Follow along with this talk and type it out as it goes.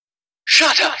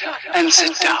Shut up and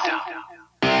sit down.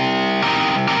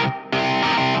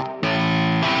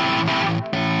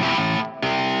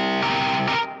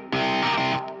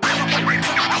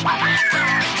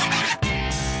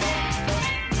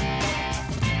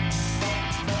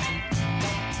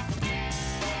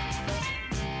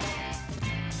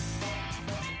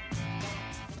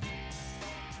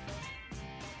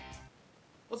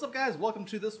 What's up, guys? Welcome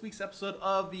to this week's episode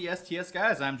of the STS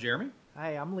Guys. I'm Jeremy.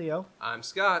 Hi, I'm Leo. I'm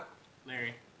Scott.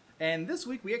 Larry. And this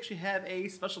week we actually have a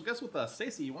special guest with us.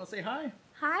 Stacy, you want to say hi?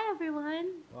 Hi, everyone.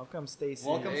 Welcome, Stacy.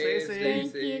 Welcome, Hey, Stacy.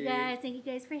 Thank you, guys. Thank you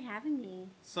guys for having me.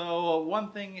 So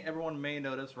one thing everyone may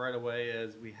notice right away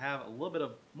is we have a little bit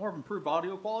of more of improved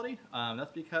audio quality.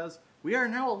 That's because we are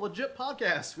now a legit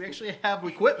podcast. We actually have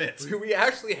equipment. We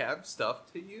actually have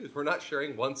stuff to use. We're not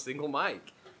sharing one single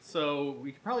mic. So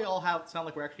we could probably all sound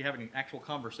like we're actually having an actual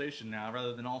conversation now,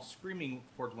 rather than all screaming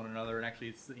towards one another and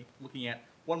actually looking at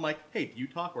one mic. Hey, do you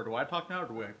talk or do I talk now? Or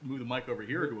do I move the mic over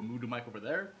here or do I move the mic over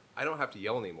there? I don't have to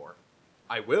yell anymore.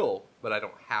 I will, but I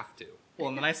don't have to. Well,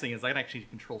 and the nice thing is I can actually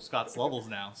control Scott's levels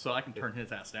now, so I can turn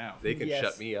his ass down. They can Yes.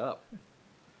 shut me up.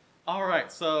 All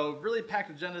right, so really packed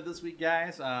agenda this week,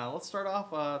 guys. Let's start off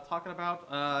talking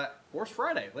about Force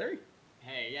Friday. Larry?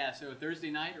 Hey, yeah, so Thursday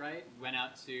night, right? Went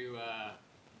out to a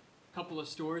couple of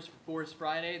stores for Force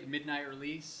Friday, the midnight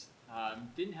release.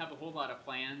 Didn't have a whole lot of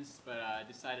plans, but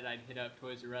decided I'd hit up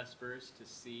Toys R Us first to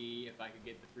see if I could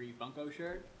get the free Funko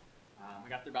shirt. I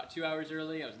got there about 2 hours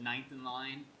early. I was ninth in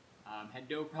line. Had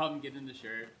no problem getting the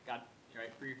shirt. Got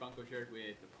free Funko shirt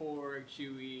with the Porg,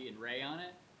 Chewie, and Rey on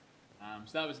it.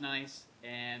 So that was nice.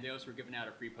 And they also were giving out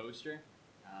a free poster.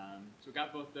 So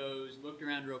got both those. Looked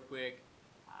around real quick.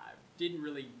 Didn't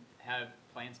really have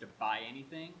plans to buy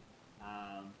anything.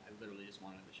 I literally just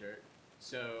wanted the shirt.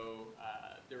 So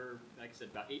there were, like I said,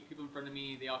 about 8 people in front of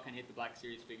me. They all kind of hit the Black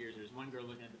Series figures. There was one girl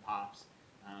looking at the Pops.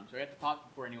 So I got the Pops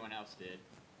before anyone else did.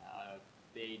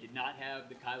 They did not have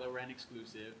the Kylo Ren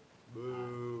exclusive.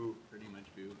 Boo. Pretty much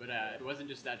boo. But it wasn't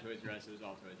just that Toys R Us, it was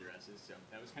all Toys R Us's, so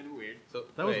that was kind of weird. So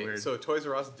That was wait, weird. So Toys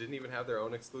R Us didn't even have their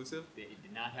own exclusive? They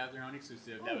did not have their own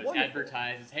exclusive. Oh, That was wonderful.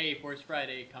 advertised as, hey, Force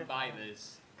Friday, come buy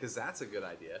this. Because that's a good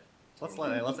idea.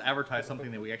 Let's advertise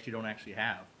something that we actually don't actually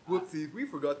have. Whoopsies, we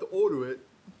forgot to order it.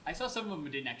 I saw some of them who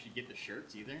didn't actually get the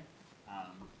shirts either.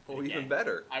 Well, again, even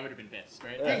better. I would have been pissed,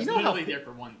 right? Yeah, I was you know how literally pi- there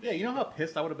for one thing. Yeah, you know how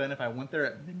pissed I would have been if I went there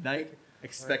at midnight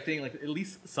expecting like at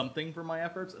least something for my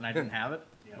efforts and I didn't have it.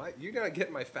 Yeah. You're going to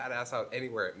get my fat ass out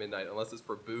anywhere at midnight unless it's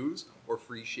for booze or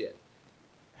free shit.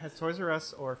 Has Toys R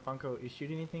Us or Funko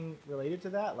issued anything related to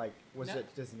that? Like, was No. it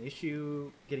just an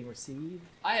issue getting received?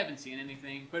 I haven't seen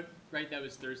anything, but that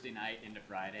was Thursday night into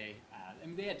Friday. I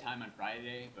mean, they had time on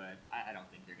Friday, but I don't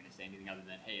think they're going to say anything other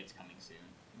than, hey, it's coming soon.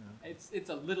 It's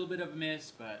a little bit of a miss,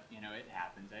 but, you know, it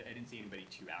happens. I didn't see anybody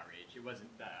too outraged. It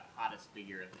wasn't the hottest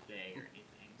figure of the day or anything.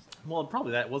 So. Well,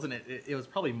 probably that wasn't it. It was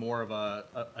probably more of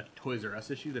a Toys R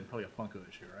Us issue than probably a Funko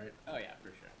issue, right? Oh, yeah, for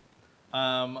sure.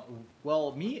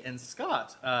 Well, me and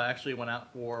Scott actually went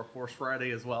out for Force Friday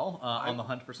as well on the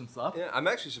hunt for some stuff. Yeah, I'm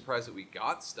actually surprised that we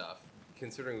got stuff,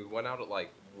 considering we went out at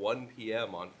like 1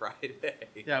 p.m. on Friday.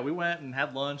 Yeah, we went and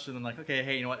had lunch, and then like, okay,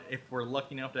 hey, you know what? If we're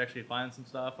lucky enough to actually find some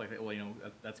stuff, like, well, you know,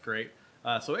 that's great.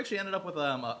 So we actually ended up with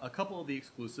a couple of the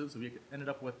exclusives. We ended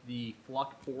up with the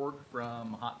Flocked Porg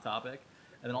from Hot Topic,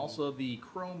 and then also the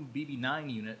Chrome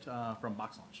BB9 unit from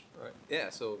Box Lunch. Right. Yeah,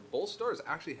 so both stores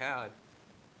actually had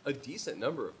a decent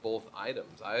number of both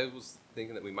items. I was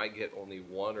thinking that we might get only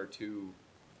 1 or 2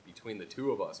 between the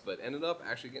two of us, but ended up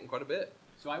actually getting quite a bit.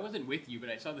 So I wasn't with you, but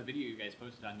I saw the video you guys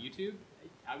posted on YouTube.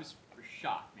 I was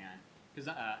shocked, man. Because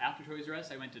after Toys R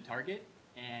Us, I went to Target,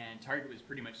 and Target was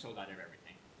pretty much sold out of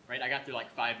everything. Right? I got there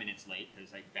like 5 minutes late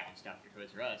because I bounced after Toys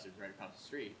R Us. It was right across the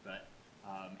street. But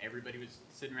everybody was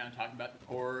sitting around talking about the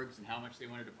Porgs and how much they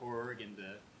wanted a Porg, and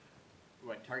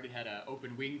Target had an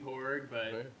open wing Porg,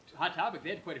 but Right. Hot Topic,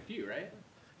 they had quite a few, right?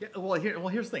 Yeah,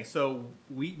 here's the thing. So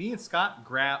me and Scott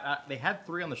grabbed. They had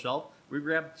 3 on the shelf. We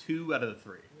grabbed 2 out of the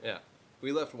 3. Yeah.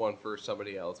 We left 1 for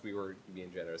somebody else. We were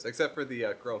being generous, except for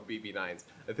the Chrome BB9s.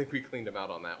 I think we cleaned them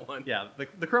out on that one. Yeah,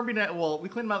 the Chrome BB9. Well, we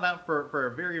cleaned them out that for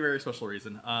a very, very special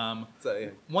reason. So, yeah,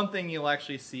 One thing you'll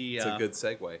actually see. it's a good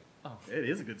segue. Oh, it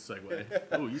is a good segue.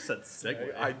 Oh, you said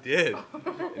segue. I did.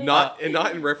 Not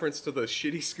in reference to the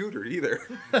shitty scooter either.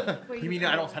 You mean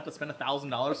I don't have to spend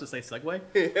 $1,000 to say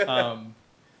segue?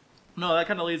 No, that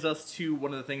kind of leads us to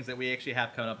one of the things that we actually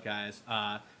have coming up, guys.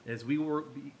 Is we will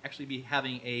actually be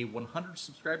having a 100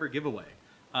 subscriber giveaway.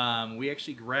 We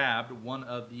actually grabbed one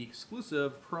of the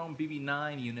exclusive Chrome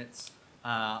BB9 units,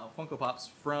 Funko Pops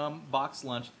from Box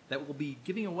Lunch that we'll be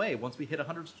giving away once we hit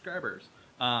 100 subscribers.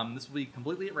 This will be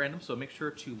completely at random, so make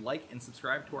sure to like and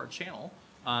subscribe to our channel.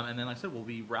 And then, like I said, we'll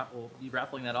be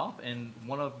raffling that off, and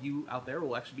one of you out there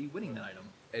will actually be winning that item.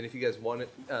 And if you guys want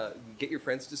to get your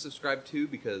friends to subscribe too,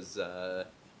 because the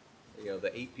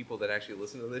 8 people that actually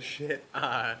listen to this shit,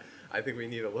 I think we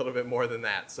need a little bit more than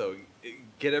that. So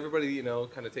get everybody,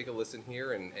 kind of take a listen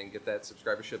here and get that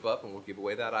subscribership up, and we'll give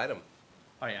away that item.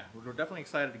 Oh yeah, we're definitely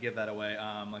excited to give that away.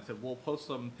 Like I said, we'll post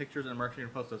some pictures and we're going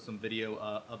to post some video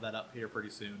of that up here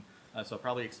pretty soon. So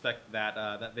probably expect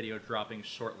that video dropping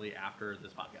shortly after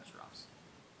this podcast drops.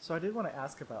 So I did want to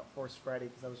ask about Force Friday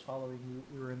because I was following you.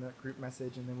 We were in that group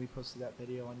message, and then we posted that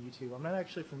video on YouTube. I'm not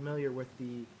actually familiar with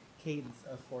the cadence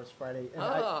of Force Friday. And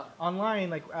online,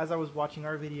 like as I was watching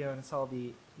our video and saw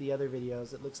the other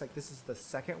videos, it looks like this is the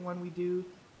second one we do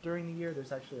during the year.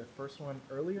 There's actually a first one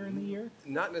earlier in the year.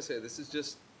 Not necessarily. This is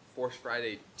just Force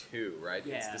Friday 2, right?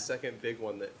 Yeah. It's the second big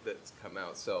one that's come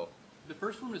out. So The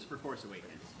first one was for Force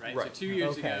Awakens, right? Right. So 2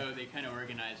 years Okay. ago, they kind of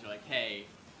organized, they're like, hey,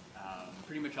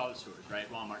 pretty much all the stores, right?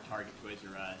 Walmart, Target, Toys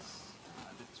R Us,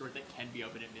 the stores that can be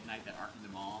open at midnight that aren't in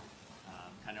the mall,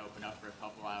 kind of open up for a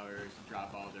couple hours and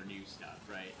drop all their new stuff,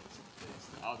 right? It's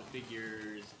all the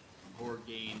figures, board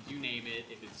games, you name it.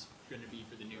 If it's going to be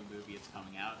for the new movie, it's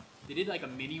coming out. They did like a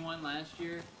mini one last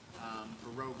year for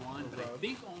Rogue One, but I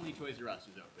think only Toys R Us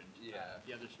was open. Yeah.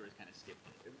 The other stores kind of skipped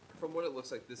it. from what it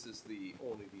looks like, this is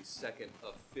only the second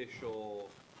official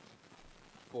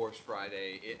Force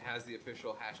Friday. It has the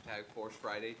official hashtag Force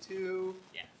Friday 2.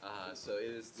 Yeah. So it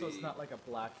is So it's not like a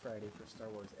Black Friday for Star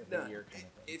Wars every year kind of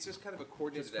thing. It's just kind of a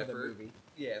coordinated Just for the effort. movie.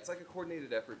 Yeah, it's like a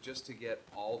coordinated effort just to get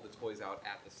all the toys out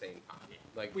at the same time. Yeah.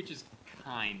 Like Which is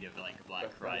kind of like Black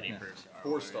Black Friday Friday. for Star for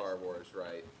Wars. Star Wars,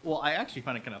 right? Well, I actually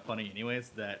find it kind of funny,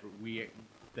 anyways, that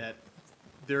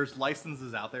there's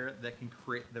licenses out there that can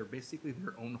create. They're basically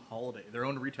their own holiday, their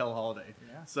own retail holiday.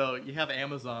 Yeah. So you have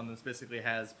Amazon that basically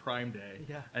has Prime Day,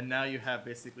 Yeah. and now you have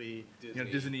basically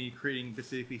Disney. Disney creating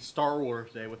basically Star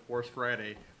Wars Day with Force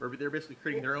Friday, where they're basically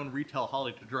creating their own retail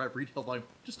holiday to drive retail volume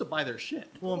just to buy their shit.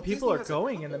 Well, and Well, people Disney are has a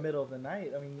going in the couple. middle of the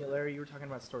night. I mean, Larry, you were talking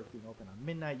about stores being open on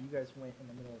midnight. You guys went in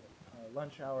the middle of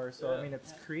lunch hour. So, I Yeah. mean,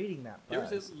 it's creating that There was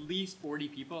buzz. at least 40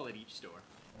 people at each store.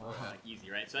 Wow. Like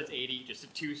easy, right? So that's 80 just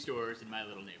at 2 stores in my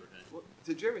little neighborhood. Well,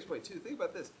 to Jeremy's point too, think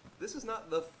about this. This is not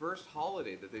the first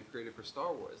holiday that they've created for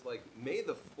Star Wars. Like May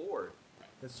the 4th,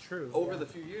 That's true. over yeah. the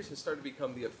few years, has started to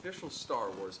become the official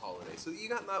Star Wars holiday. So you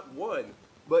got not one,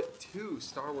 but 2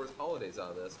 Star Wars holidays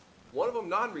out of this. One of them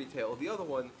non-retail, the other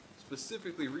one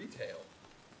specifically retail.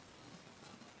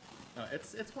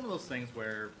 It's one of those things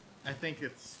where I think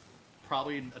it's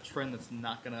probably a trend that's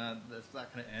not gonna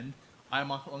end. I'm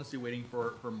honestly waiting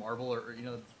for Marvel or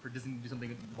for Disney to do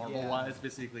something Marvel wise,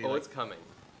 basically. Oh, like, it's coming.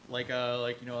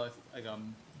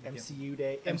 MCU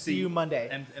Day, MC MCU Monday.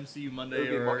 MCU It Monday would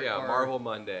be or Marvel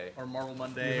Monday. or Marvel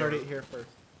Monday. You heard or- it here first.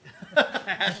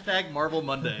 Hashtag Marvel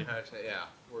Monday. Actually, yeah,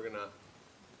 we're gonna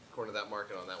corner that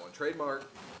market on that one. Trademark.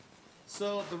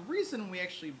 So the reason we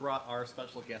actually brought our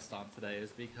special guest on today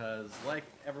is because, like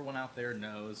everyone out there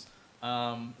knows,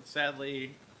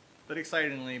 sadly, but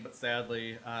excitingly, but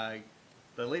sadly,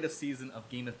 the latest season of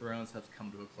Game of Thrones has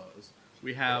come to a close.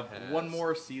 We have It has. one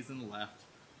more season left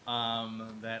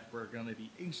that we're going to be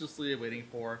anxiously waiting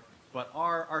for. But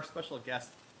our special guest,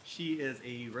 she is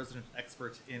a resident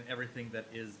expert in everything that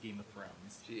is Game of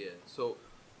Thrones. She is. So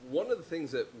one of the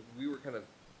things that we were kind of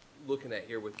looking at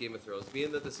here with Game of Thrones,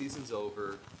 being that the season's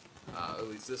over, at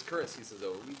least this current season's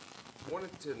over, we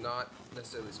wanted to not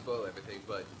necessarily spoil everything,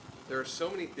 but there are so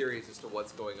many theories as to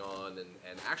what's going on,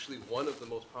 and actually one of the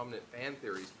most prominent fan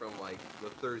theories from like the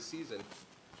 3rd season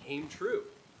came true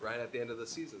right at the end of the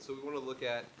season. So we want to look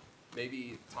at,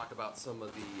 maybe talk about some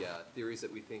of the theories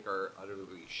that we think are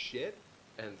utterly shit,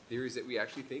 and theories that we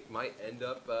actually think might end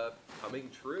up coming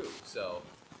true. So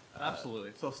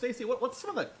Absolutely. So Stacy, what's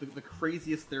some of the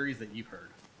craziest theories that you've heard?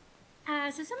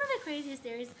 So some of the craziest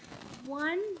theories,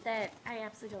 one that I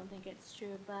absolutely don't think it's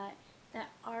true, but that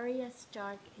Arya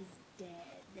Stark is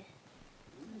dead.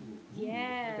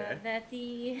 Yeah, okay. that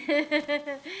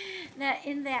that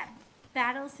in that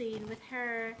battle scene with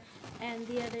her and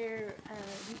the other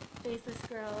faceless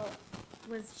girl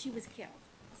she was killed.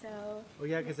 So Oh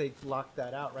yeah, because they blocked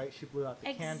that out, right? She blew out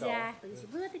the candle. exactly, she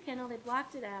blew out the candle. They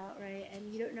blocked it out, right?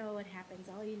 And you don't know what happens.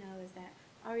 All you know is that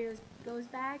Arya goes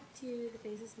back to the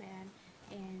faceless man,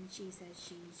 and she says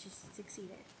she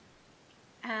succeeded.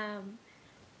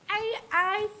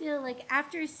 I feel like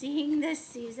after seeing this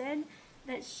season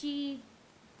that she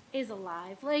is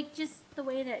alive. Like just the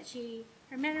way that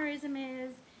her mannerism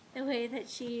is, the way that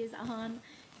she's on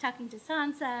talking to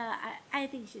Sansa. I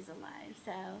think she's alive.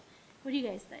 So What do you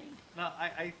guys think? No,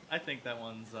 I think that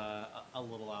one's a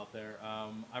little out there.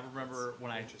 I remember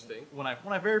Interesting. when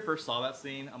I very first saw that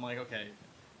scene, I'm like, okay,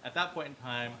 at that point in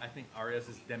time, I think Arya's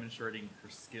is demonstrating her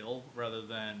skill rather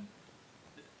than,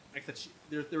 like I said,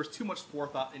 there was too much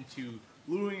forethought into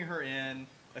luring her in.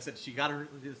 I said she got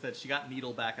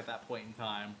Needle back at that point in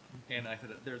time, and I said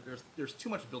there's too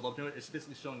much build up to it. It's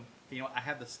basically showing, I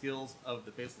have the skills of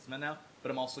the Faceless Men now,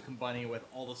 but I'm also combining it with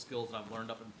all the skills that I've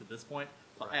learned up until this point.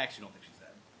 So I actually don't think she's dead.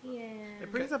 Yeah.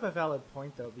 It brings up a valid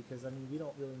point though, because I mean we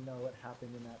don't really know what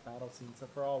happened in that battle scene. So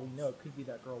for all we know, it could be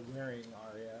that girl wearing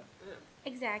Arya. Yeah.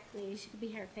 Exactly. She could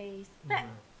be her face, but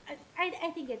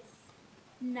I think it's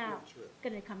not True.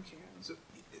 gonna come true. So,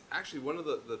 actually, one of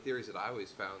the theories that I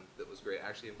always found that was great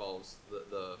actually involves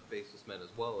the Faceless Men as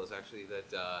well, is actually that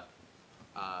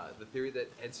the theory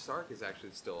that Ed Stark is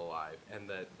actually still alive, and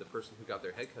that the person who got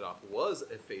their head cut off was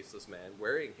a Faceless Man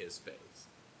wearing his face.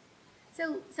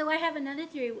 So I have another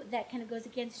theory that kind of goes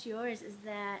against yours, is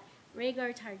that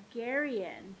Rhaegar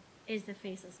Targaryen is the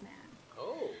Faceless Man.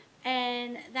 Oh.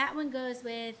 And that one goes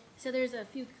with, so there's a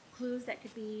few clues that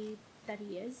could be that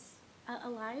he is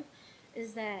alive,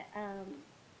 is that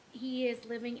he is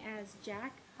living as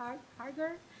Jack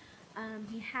Harger.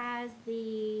 He has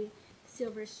the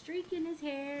silver streak in his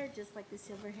hair, just like the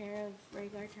silver hair of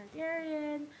Rhaegar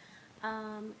Targaryen.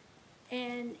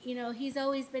 And, he's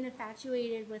always been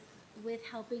infatuated with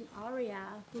helping Arya,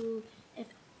 who, if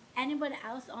anyone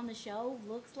else on the show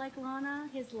looks like Lana,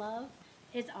 his love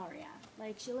is Arya.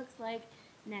 Like, she looks like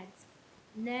Ned,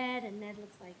 and Ned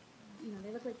looks like,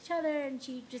 they look like each other, and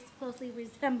she just closely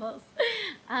resembles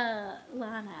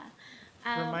Lana.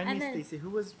 Remind me, Stacy, who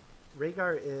was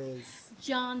Rhaegar? Is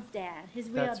John's dad, his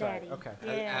real That's right, daddy. okay.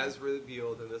 Yeah. As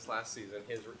revealed in this last season,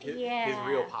 his Yeah.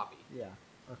 real poppy. yeah.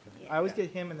 Okay. Yeah. I always get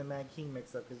him and the Mad King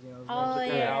mixed up because those names Oh, are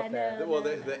kind of yeah, out there. no. Well,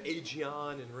 the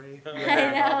Aegon and Rhaegar I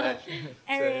and all know. that shit.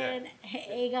 Aaron,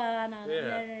 Aegon,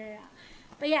 Yeah. no.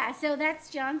 But yeah, so that's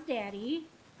John's daddy.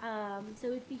 So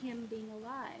it'd be him being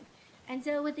alive. And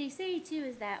so what they say too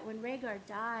is that when Rhaegar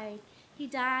died, he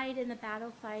died in the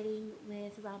battle fighting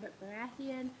with Robert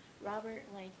Baratheon. Robert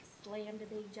slammed a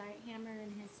big giant hammer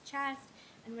in his chest,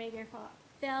 and Rhaegar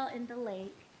fell in the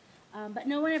lake. But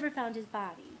no one ever found his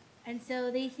body. And so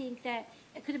they think that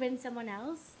it could have been someone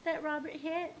else that Robert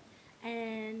hit,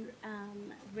 and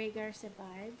Rhaegar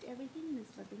survived everything and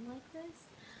is living like this.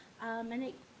 And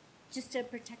it, just to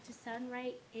protect his son,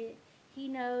 right? He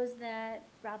knows that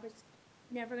Robert's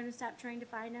never going to stop trying to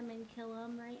find him and kill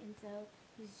him, right? And so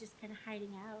he's just kind of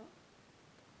hiding out.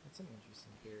 That's an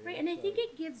interesting theory. Right, and I think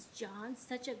it gives John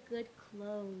such a good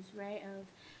close, right? Of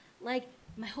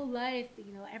my whole life,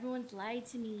 everyone's lied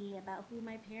to me about who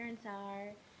my parents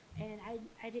are, and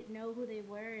I didn't know who they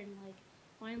were, and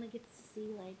finally gets to see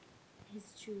his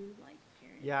true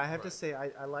parents. Yeah, I have to Right. say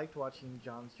I liked watching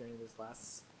John's journey this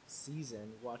last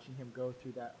season, watching him go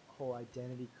through that whole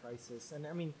identity crisis. And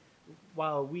I mean,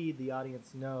 while we, the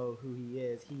audience, know who he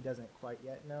is, he doesn't quite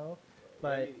yet know.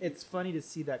 But it's funny to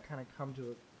see that kind of come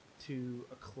to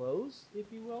a close,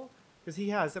 if you will, because he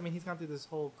has. I mean, he's gone through this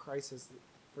whole crisis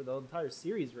for the entire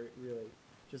series, really.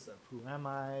 Just who am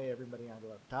I? Everybody I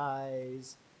love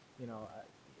dies.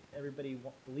 Everybody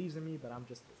believes in me, but I'm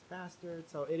just this bastard.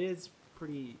 So it is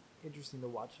pretty interesting to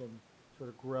watch him sort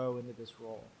of grow into this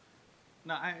role.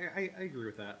 No, I agree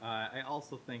with that. I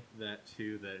also think that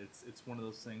too, that it's one of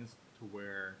those things to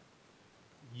where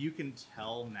you can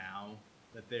tell now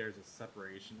that there's a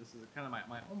separation. This is kind of my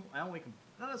only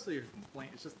not necessarily a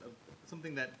complaint. It's just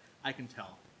something that I can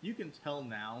tell. You can tell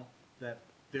now that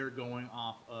they're going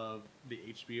off of the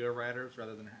HBO writers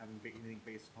rather than having anything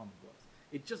based upon the books.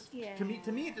 It just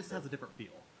to me it just has a different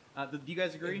feel. Do you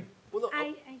guys agree? Well, no,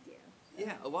 I do.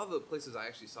 yeah, a lot of the places I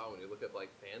actually saw when you look at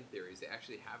fan theories, they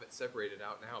actually have it separated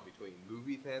out now between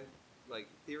movie fan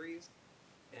theories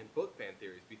and book fan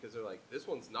theories, because they're this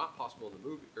one's not possible in the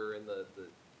movie or in the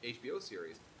HBO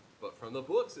series, but from the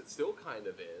books it still kind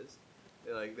of is.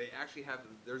 They actually have,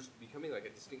 there's becoming a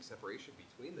distinct separation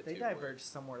between the They two. diverged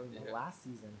somewhere in the Yeah. last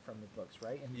season from the books,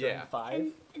 right? In Yeah. Film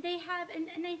 5. And they have, and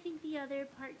I think the other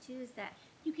part too is that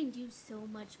you can do so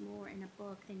much more in a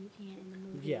book than you can in the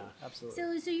movie. Yeah,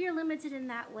 absolutely. So you're limited in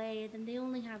that way. Then they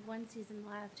only have one season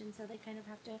left, and so they kind of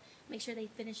have to make sure they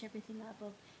finish everything up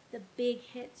of the big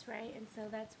hits, right? And so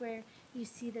that's where you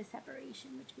see the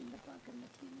separation between the book and the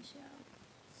TV show.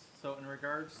 So in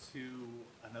regards to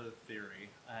another theory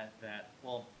that,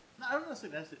 well, I don't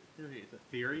necessarily it's a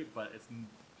theory, but it's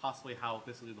possibly how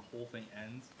basically the whole thing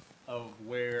ends, of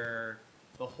where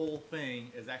the whole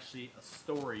thing is actually a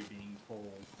story being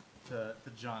told to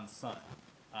John's son.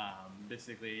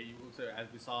 Basically, so as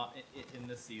we saw in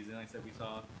this season, like I said, we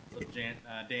saw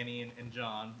Danny and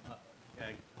John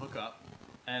hook up,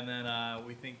 and then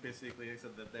we think basically, like I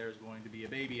said, that there's going to be a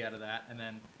baby out of that, and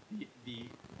then the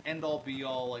end all be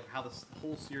all, like how this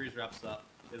whole series wraps up,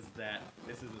 is that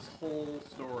this whole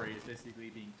story is basically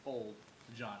being told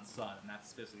to John's son, and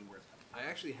that's basically where it's coming. I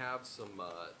actually have some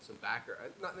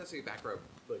background, not necessarily background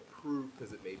like proof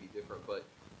because it may be different, but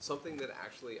something that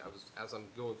actually as I'm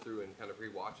going through and kind of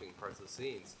rewatching parts of the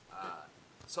scenes,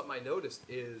 something I noticed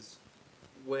is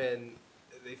when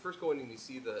they first go in and you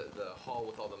see the hall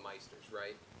with all the Meisters,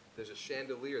 right? There's a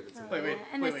chandelier that's in Wait,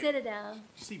 And the Citadel. Did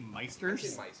you see I Meisters?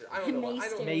 say Meister. I don't know. I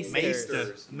don't know.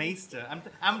 Maesters. Meister.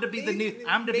 I'm to be the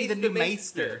new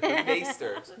Meister. The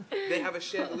Meisters. They have a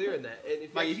chandelier in that,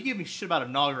 and Mike, if you give me shit about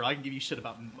inaugural, I can give you shit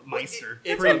about Meister.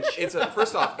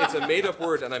 First off, it's a made-up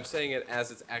word, and I'm saying it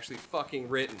as it's actually fucking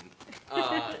written.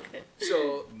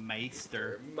 So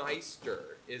Meister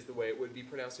is the way it would be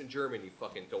pronounced in German. You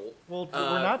fucking dolt. Well,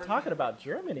 we're not talking about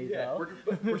Germany, though.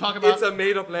 We're talking about It's a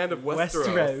made-up land of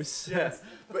Westeros. Yes.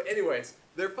 But anyways,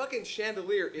 their fucking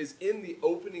chandelier is in the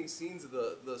opening scenes of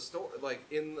the story, like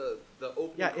in the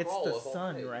opening. Yeah, it's crawl the of all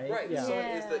sun, things. right? Right. Yeah. The sun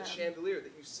is the Yeah. chandelier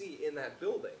that you see in that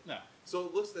building. No. So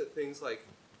it looks at things like,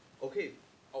 okay,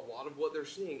 a lot of what they're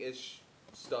seeing is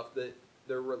stuff that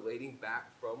they're relating back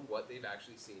from what they've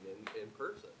actually seen in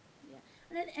person.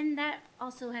 Yeah. And that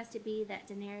also has to be that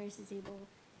Daenerys is able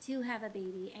to have a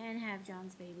baby and have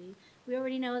John's baby. We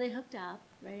already know they hooked up,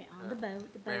 right, on the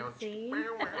boat scene.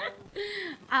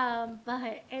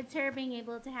 But it's her being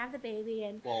able to have the baby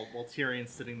and while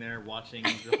Tyrion's sitting there watching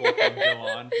the whole thing go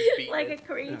on, just beating like a it.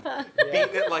 creeper. Beating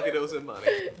it like it owes him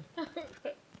money.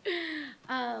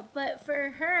 But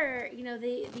for her, you know,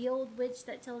 the old witch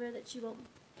that told her that she won't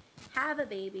have a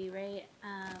baby, right?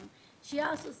 She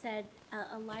also said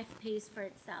a life pays for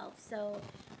itself. So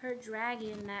her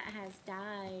dragon that has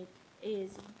died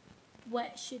is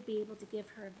what should be able to give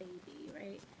her a baby,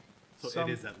 right? So it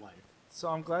is that life. So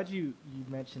I'm glad you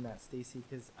mentioned that, Stacy,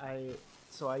 because I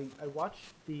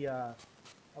watched the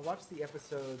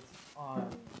episodes on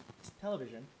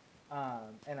television,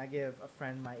 and I give a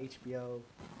friend my HBO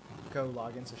Go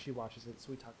login, so she watches it.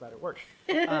 So we talk about it at work.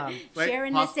 Right,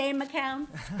 Sharing the same account.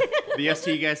 The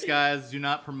STS guys do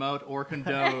not promote or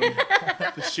condone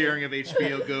the sharing of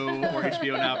HBO Go or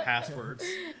HBO Now passwords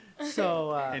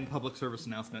So in public service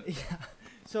announcement. yeah.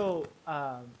 So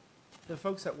the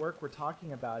folks at work were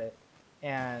talking about it,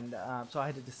 and so I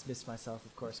had to dismiss myself,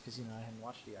 of course, because I hadn't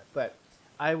watched it yet. But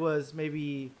I was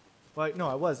I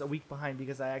was a week behind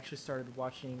because I actually started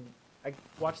watching. I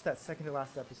watched that second to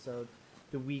last episode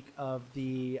the week of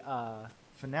the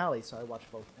finale, so I watched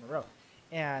both in a row.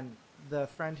 And the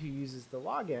friend who uses the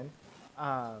login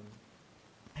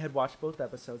had watched both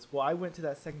episodes. Well, I went to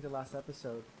that second to last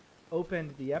episode,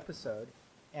 opened the episode,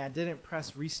 and didn't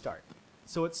press restart.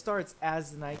 So it starts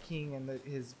as the Night King and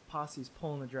his posse's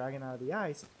pulling the dragon out of the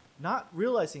ice. Not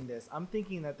realizing this, I'm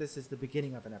thinking that this is the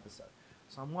beginning of an episode.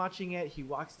 So I'm watching it. He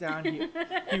walks down. He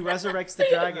resurrects the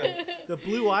dragon. The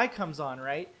blue eye comes on,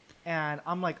 right? And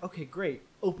I'm like, okay, great.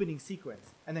 Opening sequence.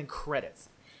 And then credits.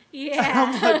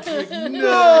 Yeah. I'm like,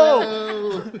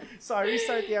 no! So I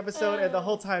restart the episode, and the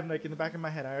whole time, like, in the back of my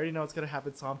head, I already know what's going to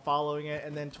happen, so I'm following it.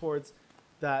 And then towards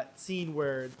that scene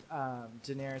where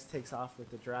Daenerys takes off with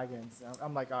the dragons,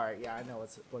 I'm like, all right, yeah, I know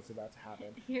what's about to happen.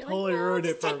 You're Totally like, no, ruined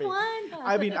just it for take me. one.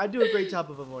 I mean, I do a great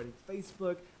job of avoiding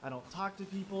Facebook. I don't talk to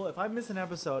people. If I miss an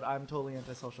episode, I'm totally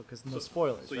antisocial because no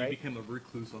spoilers, So right? you became a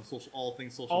recluse on all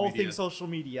things social All media. things social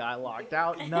media, I logged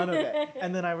out, none of it.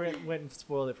 And then I went and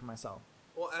spoiled it for myself.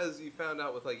 Well, as you found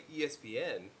out with like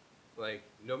ESPN, like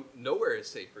nowhere is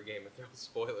safe for Game of Thrones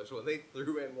spoilers. When they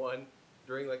threw in one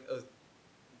during like a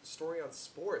story on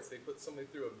sports, they put somebody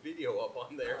threw a video up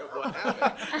on there of what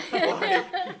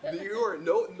happened. Like, you are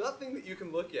nothing that you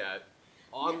can look at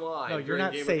online. No, you're during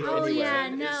not Game safe of Thrones Oh anywhere.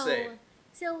 yeah, is no. safe.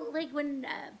 So like when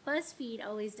BuzzFeed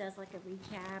always does like a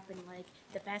recap and like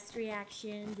the best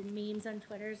reactions and memes on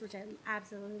Twitters, which I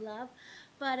absolutely love.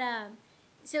 But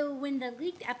so when the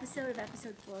leaked episode of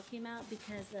episode 4 came out,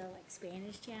 because the like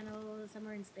Spanish channel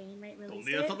somewhere in Spain, right, released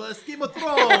it. Game of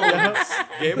Thrones.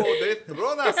 Game of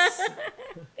Thrones.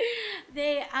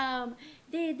 They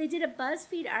did a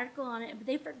BuzzFeed article on it, but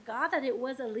they forgot that it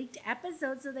was a leaked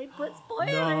episode, so they put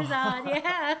spoilers on.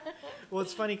 Yeah. Well,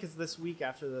 it's funny because this week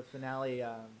after the finale,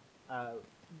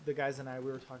 the guys and I,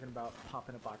 we were talking about Pop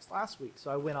in a Box last week. So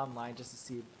I went online just to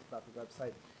see about the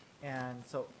website. And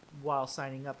so while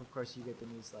signing up, of course, you get the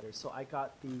newsletter. So I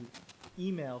got the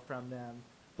email from them,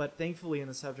 but thankfully in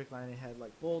the subject line it had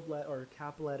like bold or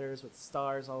cap letters with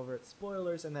stars all over it,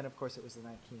 spoilers, and then of course it was the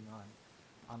Night King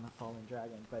on the fallen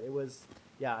dragon. But it was,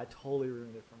 yeah, I totally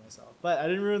ruined it for myself. But I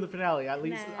didn't ruin the finale. I at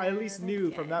least that's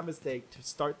knew from good. that mistake to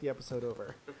start the episode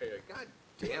over. God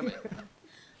damn it.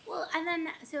 Well, and then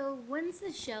so once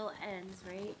the show ends,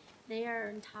 right? They are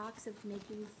in talks of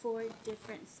making 4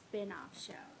 different spin-off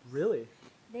shows. Really?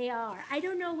 They are. I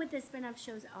don't know what the spin-off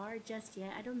shows are just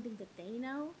yet. I don't think that they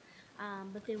know,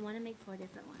 but they want to make 4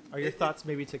 different ones. Are your thoughts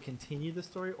maybe to continue the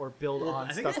story or build on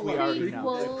I think stuff it's we a already prequel.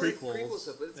 know? Prequels.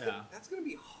 Stuff, but that's gonna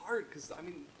be hard because I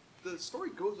mean the story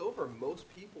goes over most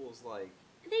people's like.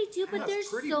 They do, but Yes, there's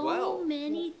pretty so well.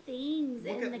 many things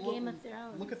Look in at- the look- Game of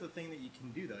Thrones. Look at the thing that you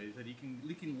can do though. Is that you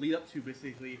can lead up to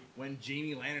basically when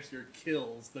Jaime Lannister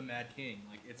kills the Mad King.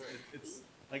 Like it's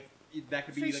like that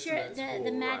could be For like sure, that's the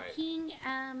cool, Mad right. King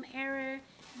era,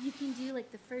 you can do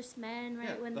like the First Men, right?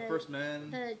 yeah, when the First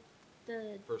Men,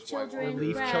 the First White children,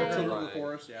 Relief right? children. Children of the Right.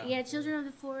 Forest. Yeah. Yeah, Children of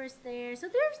the Forest there. So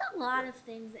there's a lot of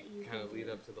things that you Kind can of lead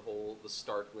do. up to the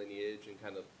Stark lineage and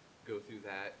kind of go through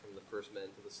that from the first men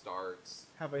to the Starks.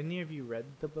 Have any of you read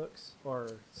the books or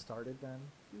started them?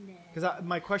 Nah. Because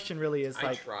my question really is I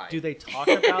like, tried. do they talk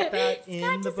about that in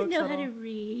Scott the doesn't books know at how all? to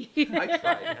read. I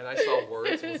tried and I saw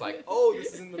words and was like, oh,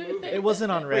 this is in the movie. It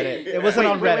wasn't on Reddit. Wait, It wasn't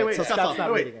on Reddit, so stop, Scott's stop.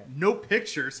 not Wait, reading it. no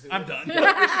pictures. I'm done. Shit.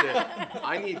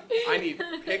 I need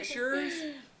pictures.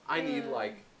 I need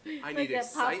I need Like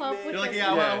that pop-up excitement. with You're like, the-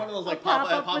 yeah, I want one of those like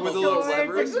pop with with the little swords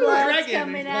levers. and blood dragon.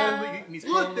 coming out. And he's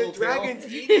Look, pulling a the little tail.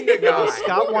 dragon's eating the No, guy.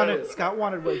 Scott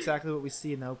wanted exactly what we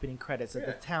see in the opening credits of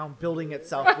the town building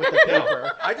itself with the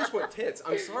paper. I just want tits.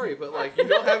 I'm sorry, but like you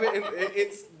don't have it.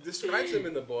 It describes them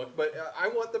in the book, but I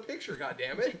want the picture. God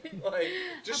damn it! Like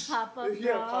just pop-up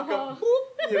yeah, doll. pop up.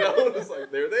 Boop, you know, it's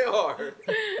like there they are.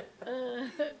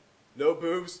 No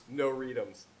boobs, no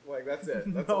readums. Like that's it.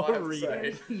 That's all I have to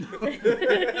say.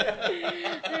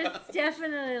 There's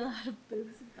definitely a lot of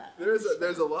boobs about.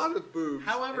 There's a lot of boobs.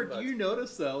 However, and do you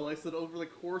notice though, like I said, over the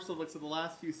course of the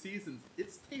last few seasons,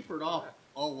 it's tapered off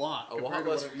a lot. A lot compared to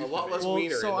less- what it a used lot to be. less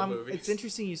wiener in the movies. It's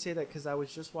interesting you say that because I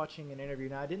was just watching an interview.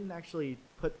 Now I didn't actually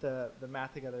put the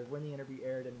math together when the interview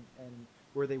aired and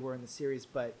where they were in the series,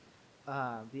 but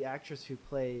the actress who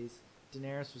plays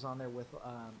Daenerys was on there with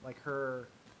like her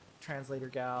translator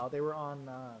gal. They were on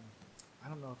I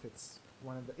don't know if it's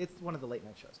one of the late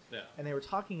night shows. Yeah. And they were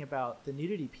talking about the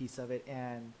nudity piece of it,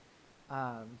 and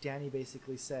Danny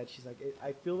basically said, she's like,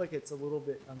 I feel like it's a little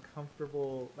bit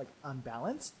uncomfortable, like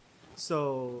unbalanced.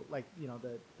 So like, you know,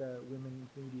 the women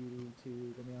nudity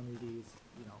to the male nudity is,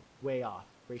 you know, way off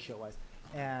ratio wise.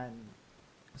 And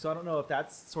so I don't know if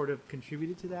that's sort of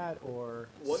contributed to that or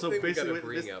One So thing we gotta basically,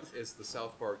 bring this- up is the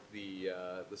South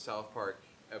Park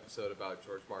episode about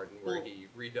George Martin where Well- he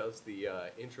redoes the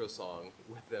intro song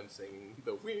with them singing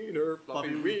the wiener, floppy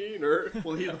Floppy- wiener.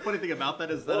 Well, the funny thing about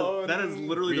that is that is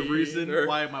literally the reason Wiener.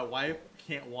 why my wife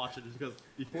can't watch it, is because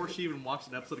before she even watched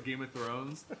an episode of Game of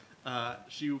Thrones,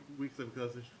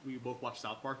 because we both watched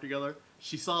South Park together,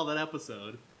 she saw that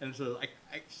episode and so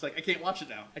she's like, I can't watch it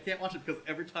now. I can't watch it because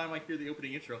every time I hear the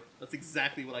opening intro, that's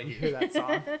exactly what I you hear. hear that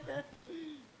song.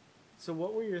 So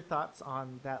what were your thoughts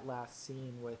on that last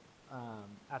scene with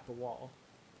at the wall?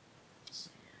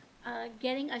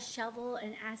 Getting a shovel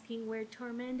and asking where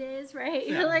Tormund is, right?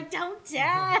 Yeah. You're like, don't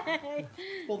die.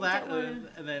 Well, that Don't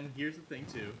wanna- and then here's the thing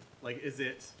too. Like, is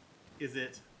it?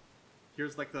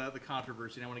 Here's like the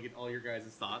controversy. And I want to get all your guys'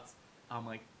 thoughts. I'm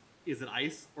like, is it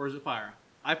ice or is it fire?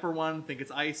 I for one think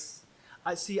it's ice.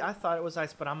 I thought it was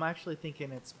ice, but I'm actually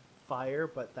thinking it's fire,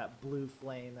 but that blue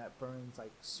flame that burns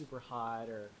like super hot,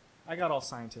 or I got all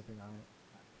scientific on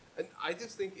it. And I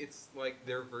just think it's like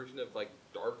their version of like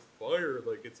dark fire,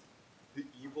 like it's the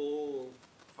evil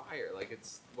fire, like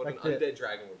it's what Like an the- undead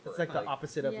dragon would burn. It's like the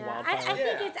opposite of Yeah, wildfire. I think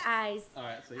Yeah. it's ice. All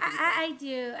right, so you think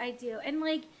it's I do. And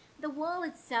like the wall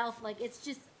itself, like it's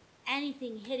just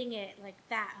anything hitting it like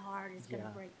that hard is gonna Yeah.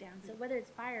 break down. So whether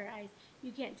it's fire or ice,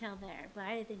 you can't tell there. But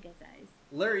I think it's ice.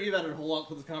 Larry, you've added a whole lot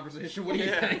to this conversation. What do you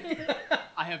Yeah. think?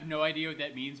 I have no idea what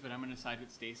that means, but I'm going to side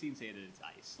with Stacy and say that it's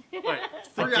ice. All right,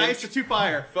 3 Fucking- ice to 2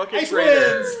 fire. fucking Ice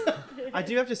traitor. wins. I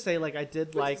do have to say, like, I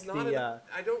did But like he's not the.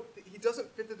 I don't. He doesn't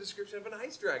fit the description of an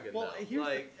ice dragon. Well, though. here's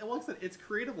like like I said, it's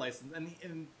creative license,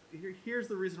 and here's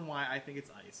the reason why I think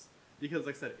it's ice. Because,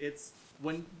 like I said,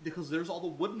 because there's all the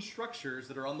wooden structures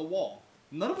that are on the wall.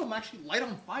 None of them actually light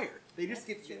on fire. They just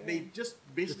That's true. they just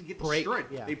basically get break, destroyed.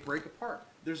 yeah. They break apart.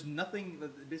 There's nothing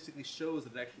that basically shows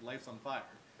that it actually lights on fire.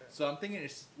 So I'm thinking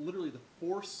it's literally the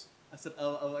force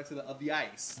of the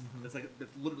ice that's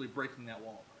literally breaking that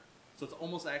wall apart. So it's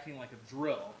almost acting like a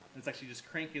drill. And it's actually just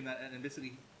cranking that, and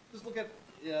basically just look at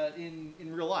in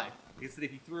real life. He said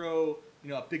if you throw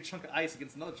a big chunk of ice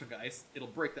against another chunk of ice, it'll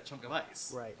break that chunk of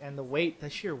ice. Right, and the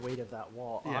sheer weight of that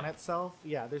wall on Yeah. itself,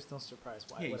 there's no surprise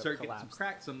why Yeah, it you would start have getting some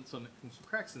collapsed. cracks, some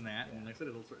cracks in that, and like I said,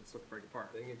 it'll start to break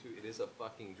apart. Thing too, it is a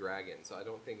fucking dragon, so I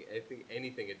don't think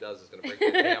anything it does is gonna break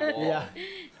the damn wall. Yeah.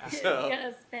 It's So,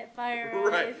 gonna spit fire.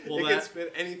 right, Eyes. Well, it that- can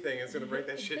spit anything. It's gonna break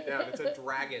that shit down. It's a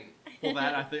dragon. Well,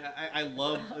 that I think I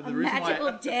love the A reason magical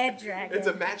why. dead dragon. It's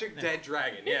a magic dead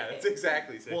dragon. Yeah, that's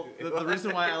exactly. Well, the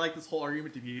reason why I like this whole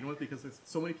argument to begin with because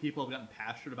so many people have gotten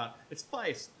passionate about it's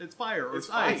ice, it's fire, or It's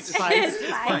it's ice, ice. It's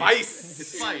it's ice. Ice.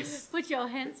 it's ice. Put your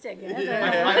hands together.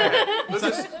 Yeah.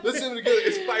 Listen together.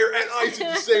 It's fire and ice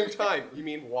at the same time. You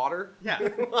mean water? Yeah.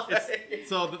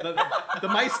 So the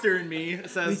Meister in me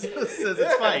says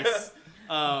it's ice.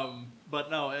 But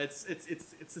no,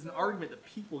 it's an argument that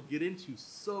people get into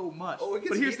so much. Oh, it gets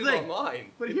but here's the heated thing.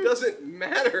 online. But It here's- doesn't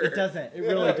matter. It doesn't. It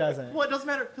really doesn't. Well, it doesn't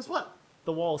matter. Guess what?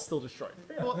 The wall is still destroyed.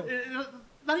 Well,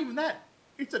 not even that.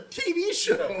 It's a TV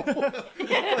show.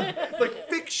 Like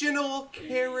fictional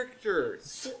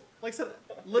characters. Like I said,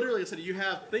 literally, I said you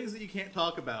have things that you can't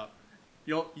talk about.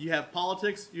 You have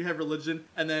politics, you have religion,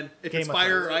 and then if Game it's of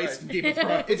fire or Thrones. ice, Game of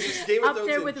Thrones. It's just Game of Up Thrones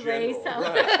there in with general. Ray, so-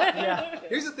 Right. Yeah.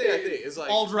 Here's the thing I think is like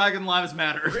All dragon lives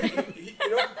matter. you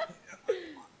know,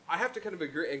 I have to kind of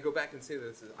agree and go back and say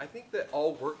this. I think that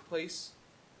all workplace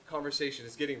conversation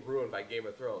is getting ruined by Game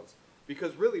of Thrones.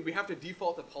 Because really, we have to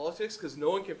default to politics because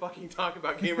no one can fucking talk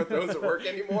about Game of Thrones at work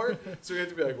anymore. So we have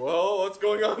to be like, well, what's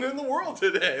going on in the world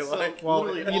today? Like, Well,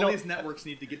 literally, you know- all these networks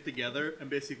need to get together and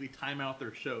basically time out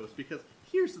their shows because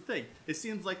here's the thing: it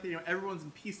seems like everyone's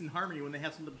in peace and harmony when they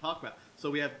have something to talk about. So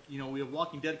we have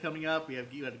Walking Dead coming up. We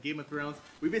have Game of Thrones.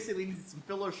 We basically need some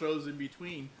filler shows in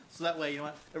between, so that way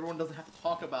everyone doesn't have to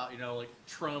talk about like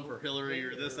Trump or Hillary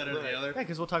or this, that, or the Right. other. Yeah,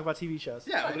 because we'll talk about TV shows.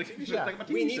 Yeah, Right. we should Yeah. talk about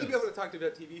TV we need shows. to be able to talk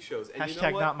about TV shows. And you know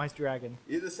Hashtag what? not my dragon.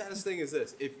 The saddest thing is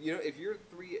this: if you're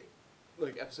 3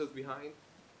 episodes behind,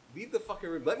 leave the fucking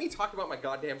room. Let me talk about my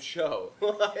goddamn show.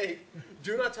 Like,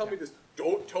 do not tell me this.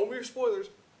 Don't tell me your spoilers.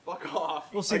 Fuck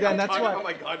off. Well, see, Like, then I'm that's talking why- about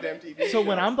my goddamn TV. So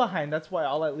when shows. I'm behind, that's why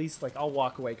I'll at least I'll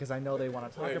walk away because I know they want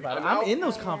to talk Right. about it. I'm I'm out. in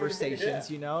those conversations,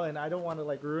 and I don't want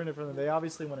to ruin it for them. They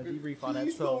obviously want to debrief on it,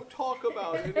 Please so don't talk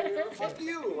about it. Fuck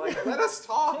you. Like, let us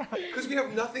talk because we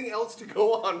have nothing else to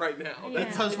go on right now. Yeah.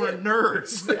 That's because we're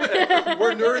nerds.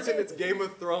 We're nerds and it's Game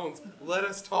of Thrones. Let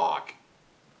us talk.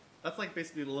 That's like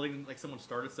basically letting someone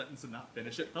start a sentence and not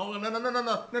finish it. No. I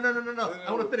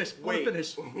want to finish. I want Wait. to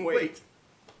finish. Wait.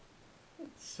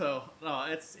 So no,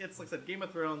 it's like I said, Game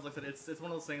of Thrones. Like I said, it's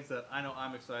one of those things that I know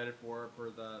I'm excited for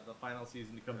the final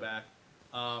season to come back.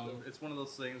 It's one of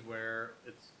those things where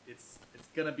it's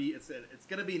gonna be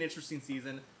an interesting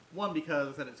season. One, because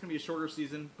like I said it's gonna be a shorter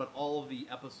season, but all of the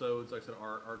episodes, like I said,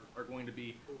 are going to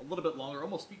be a little bit longer,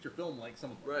 almost feature film like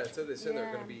some of them. Right. So they said they're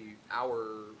Yeah. going to be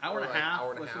hour and a like half, hour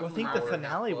and a like, half. well, I think hour the and a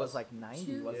half finale plus. was like 90,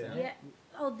 Two- wasn't yeah. it?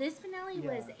 Oh, this finale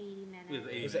Yeah. was 80 minutes. It was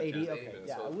 80 It was minutes, 80. yeah. Okay, 80 minutes,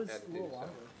 yeah, so it was had a to little do so.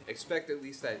 longer. Expect at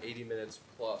least that 80 minutes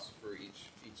plus for each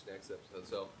next episode.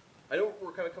 So I know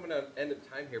we're kind of coming out end of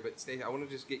time here, but Stacy, I want to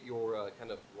just get your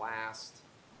kind of last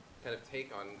kind of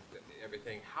take on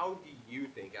everything. How do you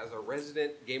think, as a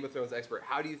resident Game of Thrones expert,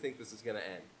 how do you think this is going to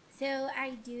end? So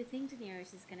I do think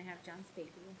Daenerys is gonna have Jon's baby.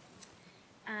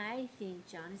 I think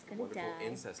Jon is gonna Wonderful die.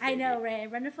 incest I know, baby.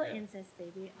 right? Wonderful Yeah. incest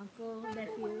baby, uncle,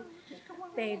 nephew,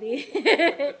 baby.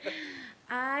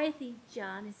 I think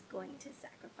Jon is going to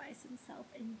sacrifice himself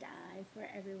and die for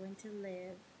everyone to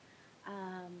live,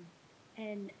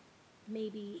 and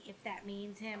maybe if that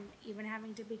means him even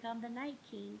having to become the Night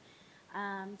King.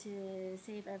 To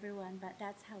save everyone, but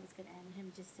that's how it's gonna end.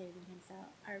 Him just saving himself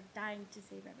or dying to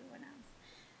save everyone else.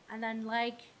 And then,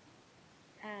 like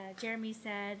Jeremy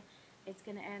said, it's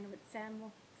gonna end with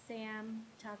Sam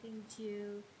talking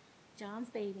to Jon's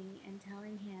baby and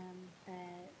telling him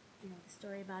that the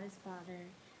story about his father,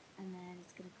 and then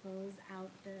it's gonna close out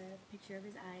the picture of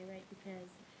his eye, right? Because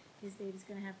his baby's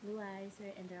gonna have blue eyes,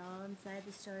 right? And they're all inside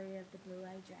the story of the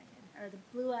blue-eyed dragon or the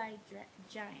blue-eyed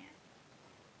giant.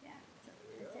 Yeah, so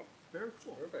that's it. Very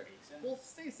cool. Perfect. Well,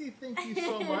 Stacy, thank you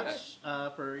so much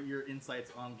for your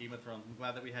insights on Game of Thrones. I'm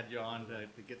glad that we had you on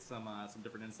to get some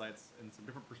different insights and some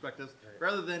different perspectives,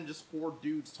 rather than just 4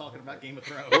 dudes talking about Game of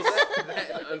Thrones.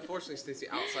 Unfortunately, Stacey,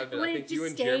 outside of it, Would I it think you just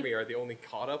and stay- Jeremy are the only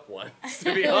caught up ones,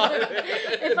 to be honest.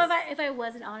 If I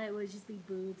wasn't on it, it would just be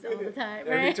boobs all the time,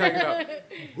 Every right? talking about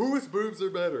whose boobs are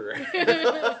better.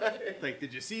 Like,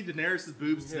 did you see Daenerys'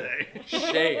 boobs today?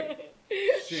 Shame.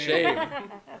 Shame.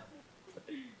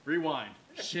 Rewind.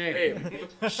 Shame.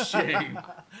 Shame.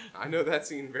 I know that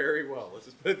scene very well. Let's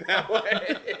just put it that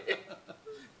way.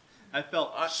 I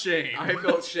felt shame. I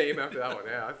felt shame after that one.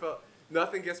 Yeah, I felt.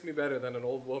 Nothing gets me better than an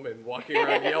old woman walking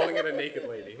around yelling at a naked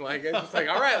lady. Like, it's just like,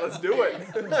 all right, let's do it.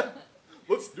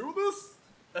 Let's do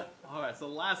this. All right, so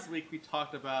last week we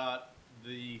talked about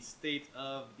the state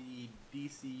of the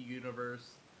DC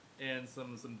universe and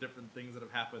some different things that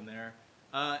have happened there.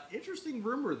 Interesting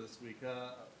rumor this week.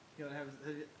 Have you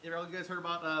guys heard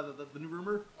about the new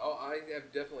rumor? Oh, I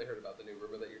have definitely heard about the new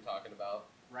rumor that you're talking about.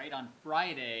 Right on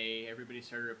Friday, everybody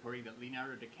started reporting that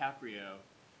Leonardo DiCaprio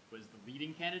was the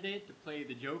leading candidate to play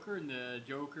the Joker in the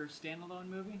Joker standalone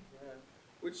movie. Yeah.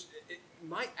 Which it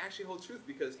might actually hold truth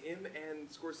because him and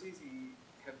Scorsese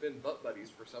have been butt buddies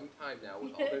for some time now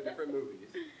with all their different movies.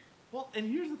 Well, and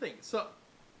here's the thing. So,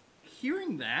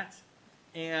 hearing that,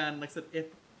 and like I said,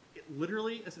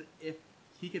 if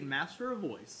he can master a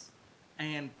voice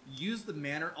and use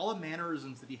all the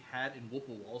mannerisms that he had in Wolf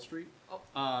of Wall Street,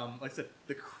 like I said,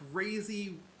 the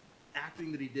crazy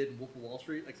acting that he did in Wolf of Wall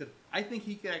Street, like I said, I think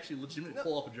he could actually legitimately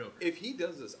pull off a Joker. If he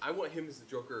does this, I want him as the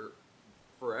Joker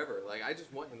forever. Like, I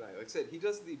just want him that. Like I said, he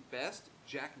does the best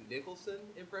Jack Nicholson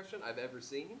impression I've ever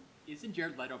seen. Isn't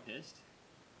Jared Leto pissed?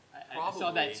 I Probably.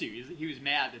 saw that too. He was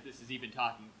mad that this is even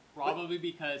talking. Probably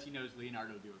because he knows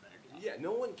Leonardo will do a better job. Yeah,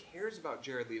 no one cares about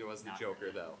Jared Leto as the Not Joker,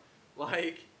 really. though.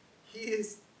 Like, he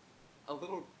is a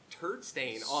little turd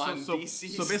stain on so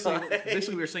DC's basically, side.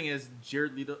 basically, what we're saying is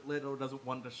Jared Leto doesn't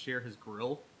want to share his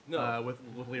grill with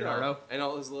Leonardo. No. And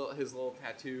all his little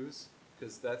tattoos,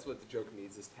 because that's what the Joker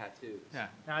needs is tattoos. Yeah,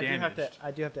 Now I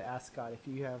do have to ask Scott, if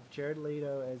you have Jared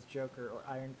Leto as Joker or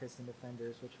Iron Fist in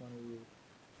Defenders, which one are you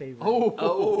favoring?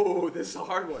 Oh, this is a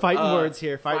hard one. Fighting words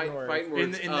here. Fighting words. Fighting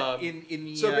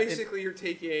words. So the basically, you're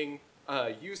taking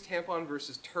used tampon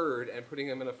versus turd and putting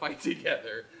them in a fight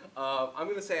together. I'm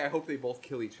gonna say I hope they both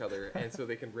kill each other, and so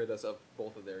they can rid us of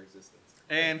both of their existence.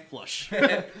 and flush.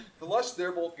 And the lush,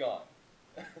 they're both gone.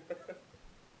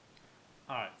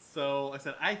 All right, so like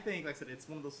I think it's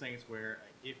one of those things where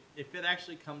if it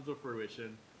actually comes to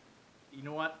fruition, you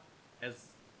know what? As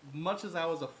much as I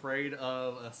was afraid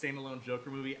of a standalone Joker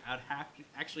movie, I'd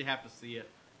have to see it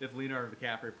if Leonardo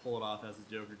DiCaprio pull it off as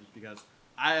the Joker, just because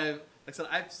I've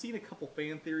seen a couple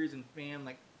fan theories and fan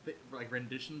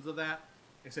renditions of that.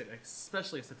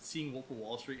 Especially seeing Wolf of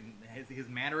Wall Street and his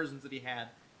mannerisms that he had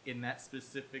in that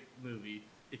specific movie.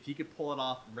 If he could pull it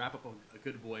off and wrap up a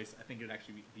good voice, I think it would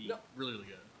actually be really, really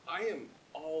good. I am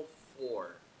all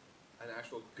for an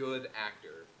actual good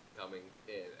actor coming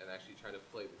in and actually trying to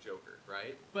play the Joker,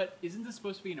 right? But isn't this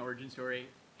supposed to be an origin story?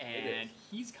 And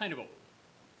he's kind of old.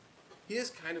 He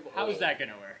is kind of old. How is that going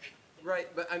to work? Right,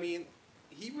 but I mean,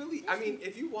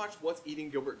 if you watch What's Eating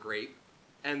Gilbert Grape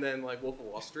and then like Wolf of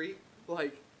Wall Street,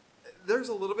 like, there's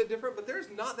a little bit different, but there's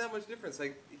not that much difference.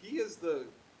 Like, he is the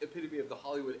epitome of the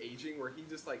Hollywood aging, where he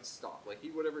just like stopped. Like, he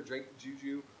whatever drank the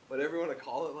juju, whatever you want to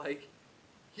call it. Like,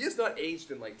 he has not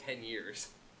aged in like 10 years.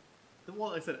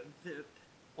 Well, I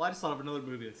just thought of another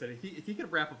movie. I said if he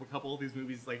could wrap up a couple of these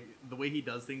movies, like the way he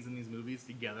does things in these movies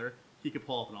together, he could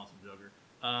pull off an awesome Joker.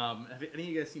 Have any of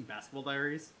you guys seen Basketball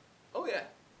Diaries? Oh yeah,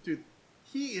 dude,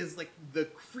 he is like the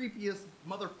creepiest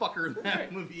motherfucker in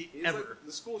that movie he's ever. Like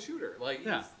the school shooter. Like,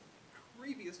 Yeah. he's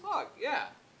creepy as fuck. Yeah.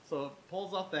 So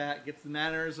pulls off that, gets the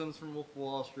mannerisms from Wolf of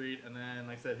Wall Street, and then,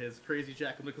 like I said, his crazy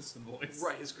Jack Nicholson voice.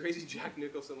 Right, his crazy Jack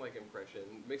Nicholson like impression.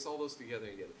 Mix all those together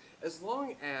again. As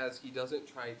long as he doesn't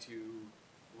try to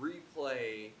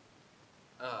replay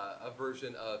a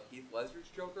version of Heath Ledger's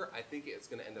Joker, I think it's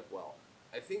going to end up well.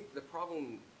 I think the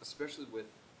problem, especially with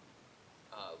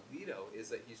Leto, is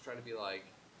that he's trying to be like,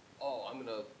 oh, I'm going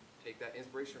to take that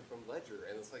inspiration from Ledger,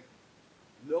 and it's like,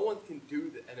 no one can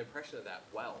do an impression of that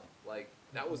well. Like,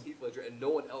 that was Heath Ledger, and no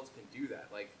one else can do that.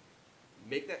 Like,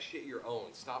 make that shit your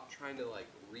own. Stop trying to, like,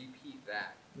 repeat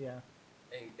that. Yeah.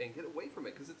 And get away from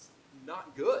it, because it's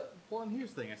not good. Well, and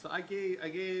here's the thing. So I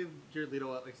gave Jared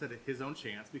Leto, like I said, his own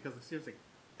chance, because seriously,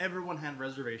 everyone had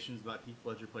reservations about Heath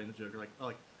Ledger playing the Joker.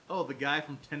 Oh, the guy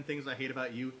from 10 Things I Hate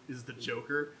About You is the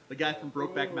Joker. The guy from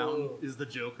Brokeback Mountain is the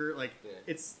Joker. Like,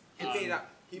 Yeah.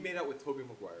 He made out with Tobey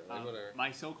Maguire. Like, whatever.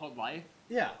 My So-Called Life?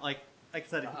 yeah, like I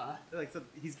said,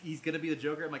 he's gonna be the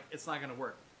Joker. I'm like, it's not gonna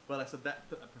work. But I said that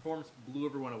performance blew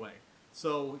everyone away.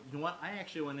 So you know what? I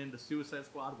actually went into Suicide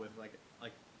Squad with like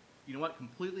you know what?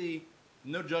 Completely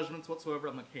no judgments whatsoever.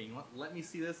 I'm like, hey, you know what? Let me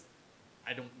see this.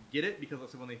 I don't get it because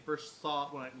when they first saw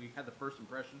it, we had the first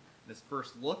impression, this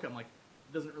first look, I'm like,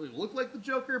 it doesn't really look like the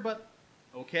Joker, but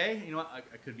okay. You know what?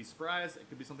 I could be surprised. It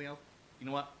could be something else. You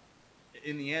know what?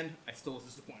 In the end, I still was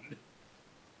disappointed.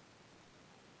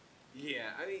 Yeah,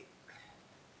 I mean,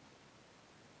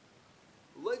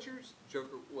 Ledger's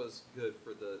Joker was good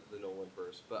for the Nolan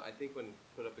verse, but I think when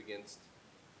put up against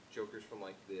Jokers from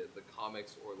like the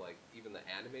comics or like even the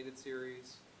animated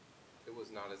series, it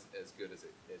was not as good as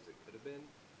it could have been.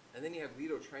 And then you have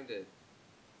Leto trying to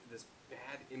this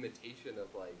bad imitation of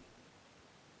like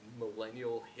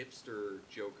millennial hipster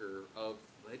Joker of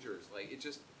Ledger's. Like it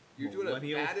just you're doing a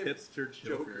Millennial bad hipster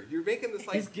Joker. You're making this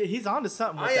like He's on to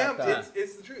something with I that, am. though.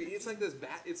 It's the truth. It's like this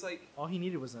bad. It's like All he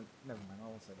needed was a... Never mind, I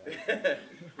won't say that.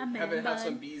 A man having have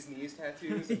some bun. bee's knees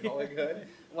tattoos and call it good.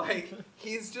 Like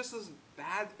he's just this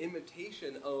bad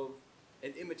imitation of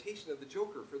the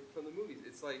Joker from the movies.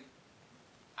 It's like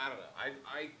I don't know.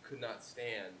 I could not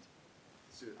stand.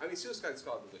 I mean, Suicide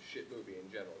Squad was a shit movie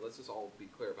in general. Let's just all be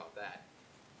clear about that.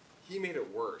 He made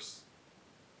it worse.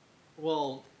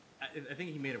 Well, I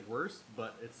think he made it worse,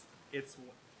 but it's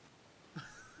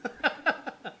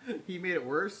he made it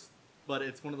worse, but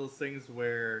it's one of those things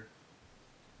where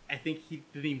I think he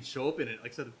didn't even show up in it.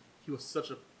 Like I said, he was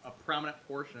such a prominent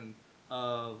portion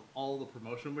of all the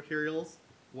promotional materials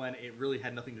when it really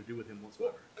had nothing to do with him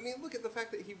whatsoever. Well, I mean, look at the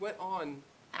fact that he went on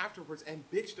afterwards and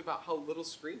bitched about how little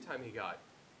screen time he got.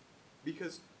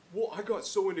 Because, well, I got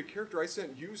so into character, I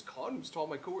sent used condoms to all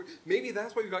my coworkers. Maybe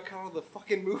that's why you got cut out of the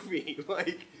fucking movie.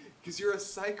 Like, because you're a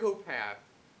psychopath.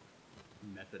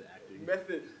 Method acting.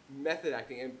 Method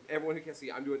acting. And everyone who can't see,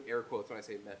 I'm doing air quotes when I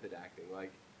say method acting.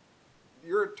 Like,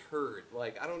 you're a turd.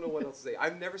 Like, I don't know what else to say.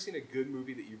 I've never seen a good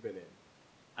movie that you've been in.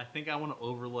 I think I want to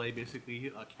overlay basically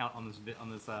a count on this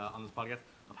podcast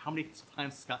of how many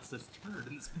times Scott says turd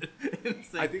in this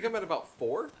thing. I think I'm at about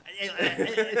 4.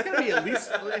 It's gonna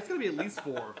be at least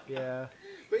 4. Yeah.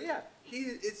 But yeah,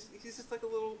 he's just like a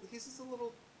little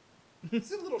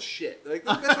shit. Like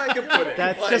that's the best way I can put it.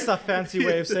 That's Like, just a fancy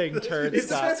way of saying turd, it's a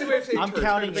Scott. fancy way of saying I'm turd.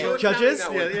 counting You're it. Judges?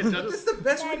 counting that one. Yeah, judges. That's the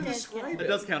best way to That does describe count. It him.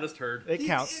 does count as turd. It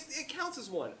counts. It counts as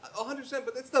one, 100%.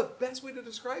 But that's the best way to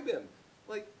describe him.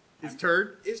 Like Is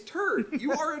turd? is turd.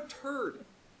 You are a turd.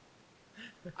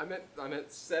 I'm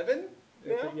at 7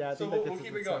 now. Yeah, I So think that we'll gets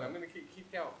keep us it at going. 7. I'm gonna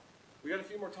keep count. We got a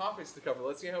few more topics to cover.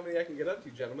 Let's see how many I can get up to,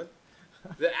 gentlemen.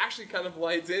 That actually kind of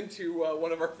leads into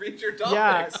one of our featured topics.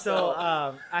 Yeah, so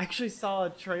I actually saw a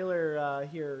trailer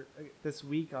here this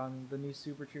week on the new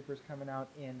Super Troopers coming out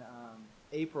in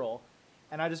April,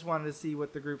 and I just wanted to see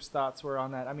what the group's thoughts were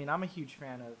on that. I mean, I'm a huge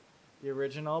fan of the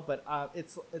original, but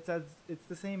it's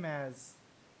the same as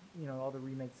all the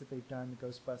remakes that they've done, the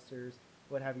Ghostbusters,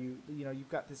 what have you. You've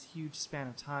got this huge span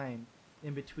of time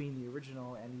in between the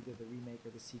original and either the remake or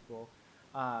the sequel.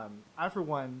 I, for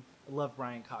one, love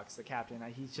Brian Cox, the captain.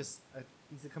 He's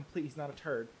not a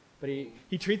turd, but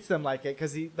he treats them like it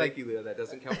because he. Thank you, Leo. That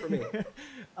doesn't count for me.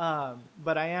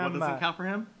 But I am. What doesn't count for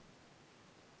him?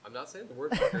 I'm not saying the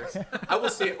word fuckers. I will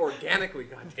say it organically.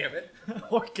 God damn it.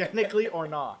 Organically or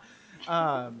not.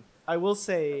 I will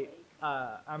say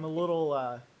I'm a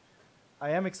little. I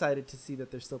am excited to see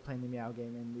that they're still playing the Meow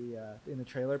game in the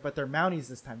trailer, but they're Mounties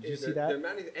this time. Did you see that? They're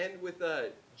Mounties, and with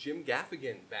Jim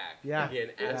Gaffigan back again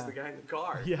as the guy in the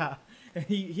car. Yeah, and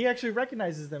he actually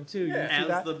recognizes them too. Yeah. You see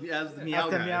that? As the As the meow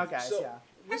Meow guy. guys. So, Yeah.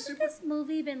 Hasn't this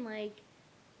movie been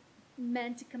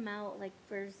meant to come out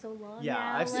for so long Yeah,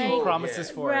 now? I've seen promises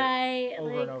yeah. for it right,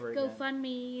 over and over again.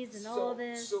 GoFundMe's and all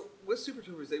this. So with Super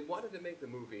Troopers, they wanted to make the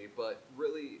movie, but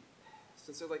really,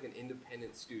 since they're like an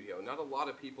independent studio, not a lot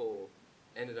of people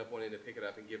ended up wanting to pick it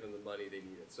up and give them the money they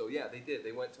needed. So yeah, they did.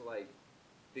 They went to I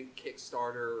think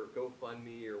Kickstarter or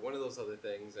GoFundMe or one of those other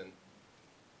things, and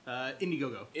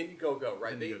Indiegogo. Indiegogo,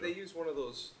 right? Indiegogo. They used one of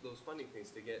those funding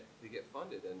things to get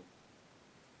funded. And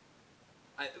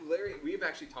Larry, we've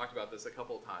actually talked about this a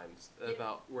couple of times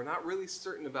about we're not really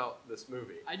certain about this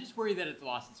movie. I just worry that it's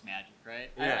lost its magic, right?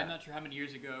 Yeah. I'm not sure how many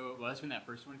years ago it was when that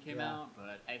first one came Yeah. out,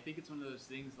 but I think it's one of those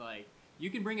things you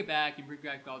can bring it back, you bring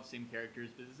back all the same characters,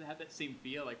 but does it have that same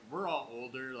feel? We're all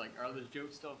older, are those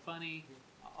jokes still funny?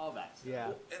 All that stuff. Yeah.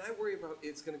 Well, and I worry about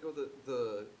it's going to go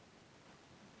the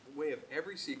way of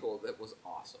every sequel that was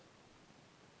awesome.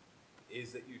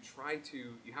 Is that you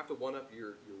have to one up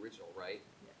your original, right?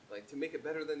 Yeah. To make it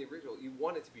better than the original, you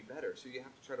want it to be better, so you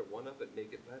have to try to one up it,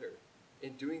 make it better.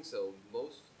 In doing so,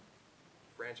 most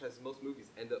franchises, most movies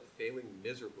end up failing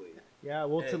miserably. Yeah,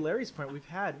 well, to And- Larry's point, we've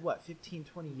had 15,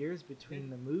 20 years between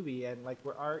the movie, and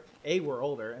we're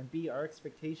older, and B, our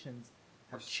expectations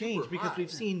have Are changed super because high.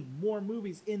 we've seen more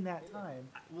movies in that time.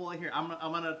 Well, here I'm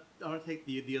gonna take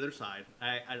the other side.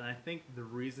 I think the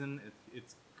reason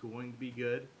it's going to be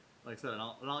good, like I said, and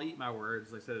I'll eat my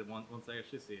words. Like I said, once I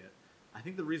actually see it, I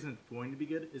think the reason it's going to be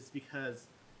good is because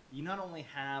you not only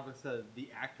have, like I said, the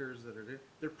actors that are there,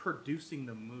 they're producing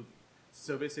the movie.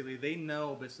 So basically, they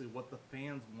know what the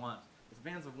fans want. The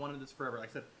fans have wanted this forever. Like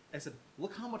I said,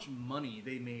 look how much money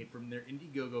they made from their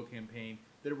Indiegogo campaign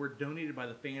that were donated by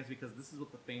the fans because this is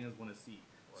what the fans want to see.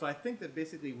 for So it. I think that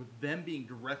basically with them being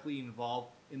directly involved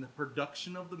in the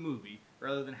production of the movie,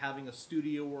 rather than having a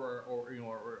studio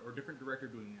or different director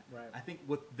doing that, Right. I think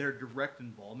with their direct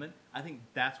involvement, I think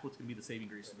that's what's going to be the saving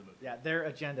grace of the movie. Yeah, their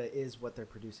agenda is what they're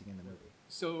producing in the movie.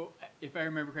 So, if I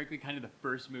remember correctly, kind of the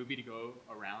first movie to go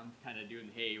around, kind of doing,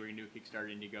 hey, we're gonna do a Kickstarter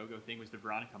Indiegogo thing, was the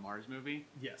Veronica Mars movie.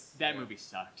 Yes. That Yeah. movie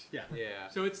sucked. Yeah. Yeah.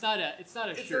 So it's not a It's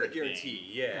sure not a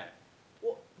guarantee, yeah. Yeah.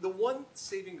 Well, the one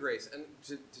saving grace, and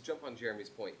to jump on Jeremy's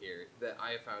point here, that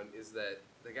I have found is that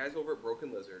the guys over at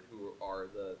Broken Lizard, who are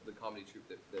the comedy troupe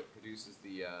that produces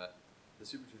the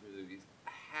Super Troopers movies,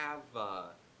 have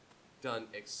done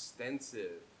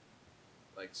extensive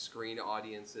screen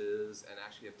audiences and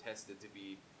actually have tested to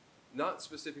be not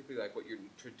specifically like what your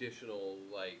traditional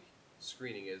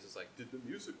screening is. It's like, did the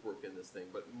music work in this thing?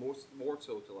 But more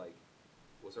so to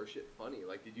was our shit funny?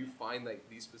 Like, did you find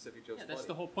these specific jokes Yeah, funny? that's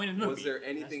the whole point of the movie. Was there It has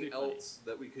to be anything funny. else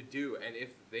that we could do? And if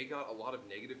they got a lot of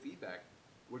negative feedback,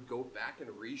 would go back and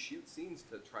reshoot scenes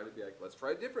to try to be like, let's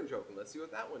try a different joke and let's see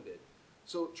what that one did.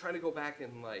 So trying to go back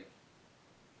and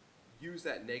use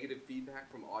that negative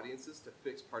feedback from audiences to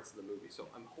fix parts of the movie. So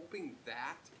I'm hoping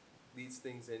that leads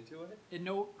things into it. And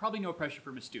probably no pressure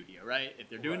from a studio, right? If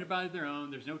they're doing it by their own,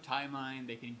 there's no timeline.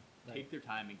 They can take their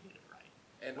time and get it right.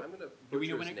 And I'm gonna Do we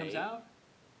know butcher when his it comes name, out?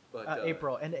 But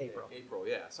April, end of April. April,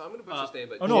 yeah. So I'm gonna butcher his name,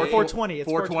 but Oh no, Jay- 420. It's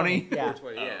 420? 420. Yeah.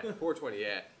 420, yeah. 420,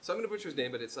 yeah. So I'm going to butcher his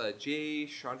name, but it's Jay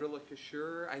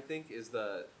Chandralakishore, I think, is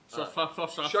the...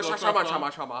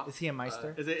 Shama. Is he a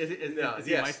Meister? Is he a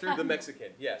yes, Meister? the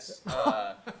Mexican, yes,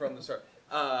 from the start.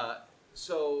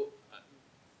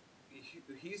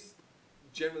 He's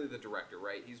generally the director,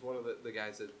 right? He's one of the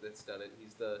guys that's done it.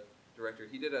 He's the director.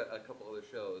 He did a couple other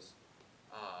shows.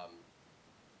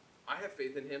 I have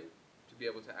faith in him to be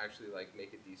able to actually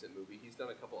make a decent movie. He's done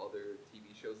a couple other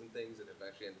TV shows and things that have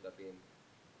actually ended up being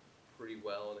pretty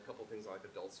well, and a couple things like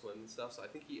Adult Swim and stuff. So I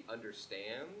think he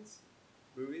understands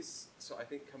movies. So I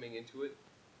think coming into it,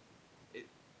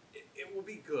 it will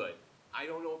be good. I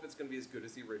don't know if it's going to be as good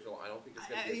as the original. I don't think it's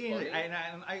going to be as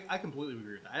funny. I completely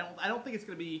agree with that. I don't think it's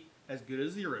going to be as good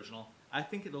as the original. I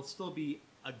think it'll still be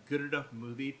a good enough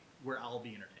movie where I'll be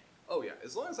entertained. Oh yeah,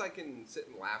 as long as I can sit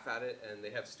and laugh at it, and they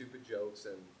have stupid jokes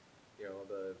and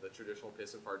the traditional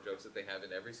piss and fart jokes that they have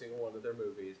in every single one of their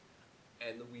movies,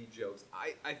 and the weed jokes,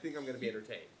 I think I'm going to be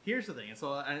entertained. Here's the thing,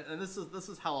 and this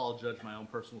is how I'll judge my own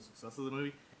personal success of the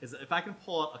movie, is that if I can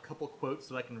pull out a couple quotes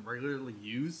that I can regularly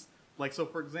use. So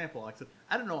for example, I said,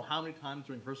 I don't know how many times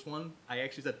during the first one I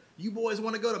actually said, "You boys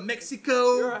want to go to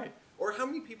Mexico?" You're right. Or how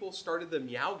many people started the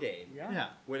meow game? Yeah.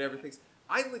 When everything's...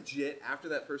 I legit, after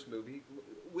that first movie,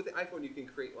 with the iPhone you can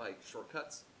create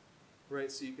shortcuts,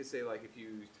 right? So you can say if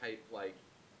you type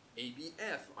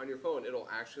ABF on your phone, it'll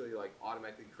actually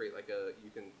automatically create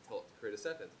you can tell it to create a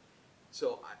sentence.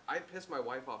 So I pissed my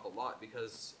wife off a lot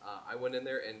because I went in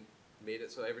there and made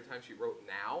it so every time she wrote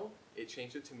now, it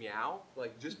changed it to meow,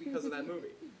 just because of that movie.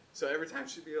 So every time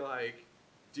she'd be like,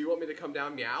 "Do you want me to come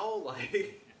down meow?"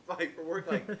 For work,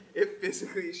 if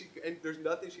physically and there's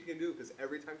nothing she can do because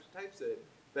every time she types it,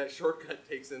 that shortcut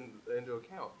takes into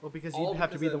account. Well, because All you'd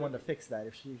have to be because the of one that to fix that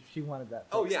if she wanted that.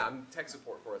 Oh fixed. yeah, I'm tech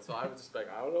support for it, so I was just I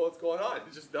don't know what's going on.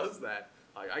 It just does that.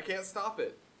 I can't stop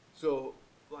it. So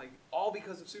all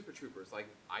because of Super Troopers. I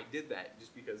did that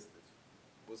just because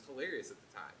it was hilarious at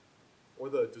the time. Or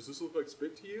does this look like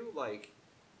spit to you?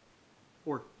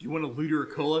 Or do you want a liter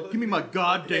of cola? Give me my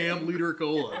goddamn liter of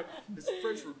cola. It's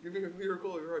French for giving a liter of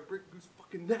cola, or I break whose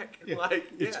fucking neck.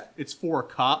 It's for a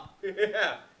cop.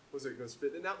 Yeah. Was it gonna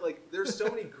spit it out? There's so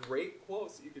many great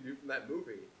quotes that you can do from that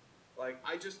movie.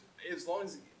 As long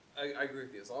as I agree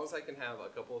with you, as long as I can have a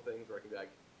couple of things where I can be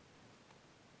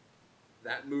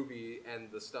that movie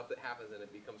and the stuff that happens in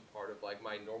it becomes part of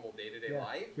my normal day-to-day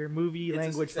life. Your movie It's a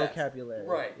language success. vocabulary.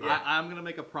 Right. Yeah. I'm going to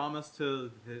make a promise to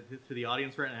the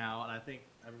audience right now, and I think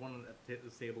everyone at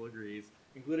this table agrees,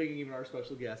 including even our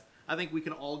special guest. I think we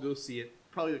can all go see it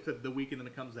probably the weekend that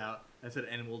it comes out.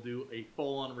 And we'll do a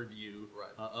full-on review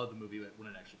of the movie when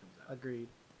it actually comes out. Agreed.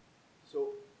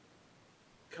 So,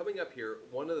 coming up here,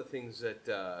 one of the things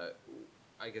that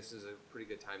I guess is a pretty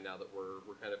good time now that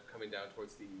we're kind of coming down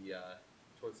towards the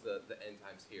end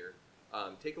times here.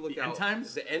 Take a look The out. end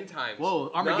times? The end times. Whoa,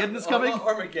 Armageddon is coming? Not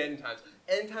Armageddon times.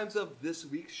 End times of this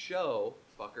week's show,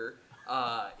 fucker,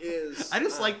 is... I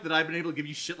just like that I've been able to give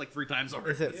you shit 3 times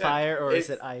already. Is it Yeah, fire or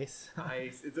is it's- it ice?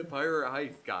 Ice. It's a fire or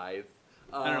ice, guys.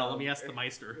 I don't know, let me ask the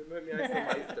Meister. Let me ask the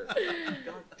Meister.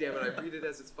 God damn it, I read it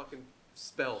as it's fucking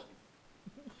spelled.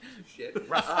 Shit.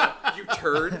 You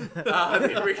turd.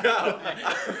 Here we go.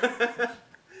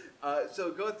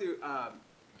 So going through,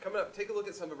 coming up, take a look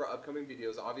at some of our upcoming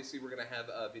videos. Obviously, we're going to have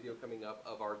a video coming up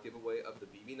of our giveaway of the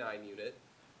BB9 unit.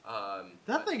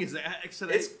 That thing is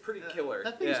it's pretty killer.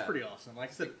 That thing is pretty awesome. Like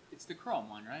I said, It's the Chrome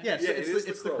one, right? yeah,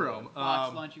 it's the Chrome.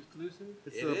 Box launch exclusive.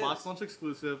 It's It the is. box launch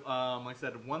exclusive. Like I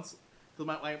said, once so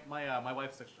my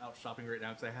wife's out shopping right now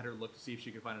because I had her look to see if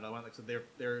she could find it. I went, like I said,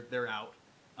 they're out.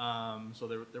 So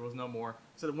there was no more.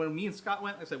 So when me and Scott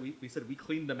went, like I said, we said we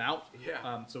cleaned them out.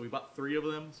 Yeah. So we bought 3 of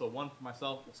them. So one for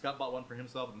myself. Scott bought one for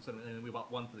himself, and then we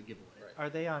bought one for the giveaway. Right. Are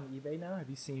they on eBay now? Have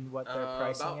you seen what they're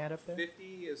pricing about at up there? 50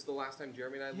 is the last time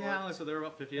Jeremy and I looked. Yeah, like, so they were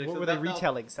about 50. Like, What so were they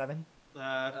retailing? 7?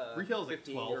 Retail is like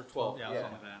 15 12 or 12, yeah, yeah.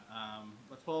 something like that.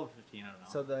 But 12 or 15, I don't know.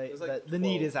 So was like the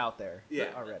need 12. is out there. Yeah.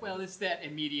 Already. Well, it's that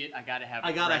immediate. I gotta have it.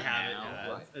 I gotta right have it now.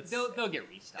 now. Right. It's, They'll get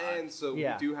restocked. And so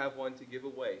Yeah. we do have one to give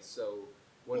away. So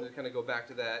wanted to kind of go back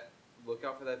to that. Look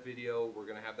out for that video. We're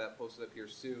gonna have that posted up here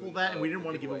soon. well, that and we of didn't the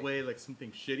want to give giveaway. away like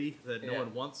something shitty that no Yeah.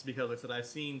 one wants because, like I said, I've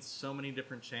seen so many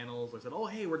different channels. Like I said, oh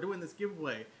hey, we're doing this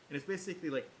giveaway, and it's basically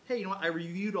like, hey, you know what? I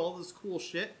reviewed all this cool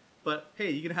shit, but hey,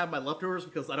 you can have my leftovers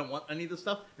because I don't want any of this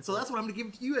stuff, and so that's what I'm gonna give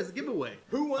it to you as a giveaway.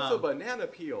 Who wants a Um, banana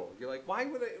peel? You're like, why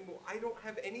would I don't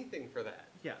have anything for that.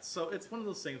 Yeah, so it's one of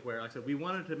those things where, like I said, we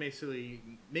wanted to basically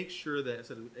make sure that, I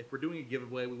said, if we're doing a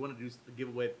giveaway, we want to do a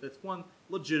giveaway that's, one,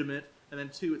 legitimate, and then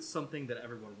 2, it's something that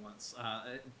everyone wants,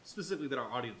 specifically that our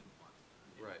audience would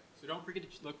want. Right. So don't forget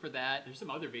to look for that. There's some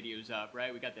other videos up,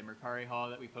 right? We got the Mercari haul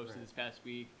that we posted Right. this past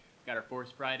week. Got our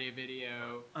Force Friday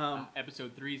video.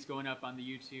 Episode 3 is going up on the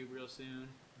YouTube real soon.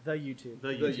 The YouTube. The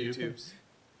The YouTube. YouTubes.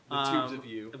 The tubes of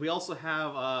you. We also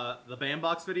have the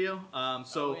bandbox video.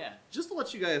 So Oh, yeah. just to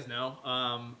let you guys know,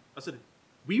 I said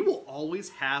we will always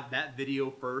have that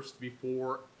video first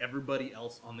before everybody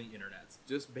else on the internet.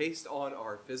 Just based on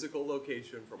our physical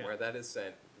location from Yeah. where that is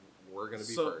sent, we're gonna be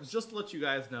So first. just to let you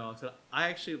guys know, so I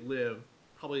actually live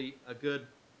probably a good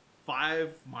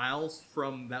 5 miles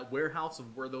from that warehouse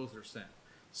of where those are sent.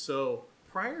 So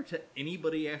prior to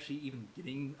anybody actually even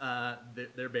getting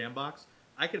their bandbox,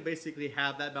 I could basically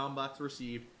have that bandbox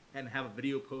received and have a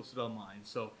video posted online.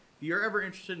 So if you're ever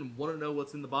interested and want to know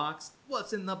what's in the box,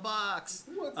 what's in the box?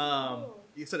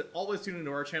 You said always tune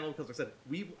into our channel because like I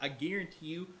said I guarantee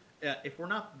you, if we're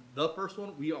not the first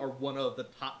one, we are one of the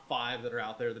top 5 that are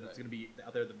out there. That it's going to be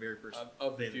out there the very first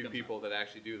Of day the that few comes people that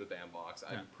actually do the bandbox,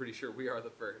 I'm Yeah. pretty sure we are the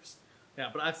first.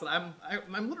 Yeah, but I said I'm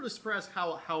literally surprised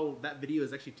how that video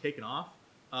is actually taken off.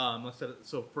 Like I said,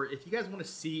 so if you guys want to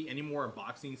see any more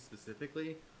unboxings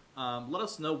specifically, let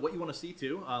us know what you want to see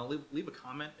too. Leave a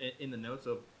comment in the notes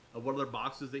of what other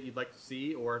boxes that you'd like to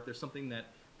see, or if there's something that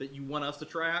you want us to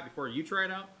try out before you try it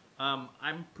out.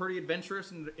 I'm pretty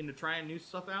adventurous into trying new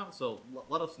stuff out, so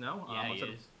let us know. Yeah, like I he said,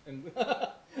 is. and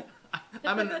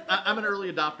I'm an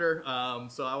early adopter,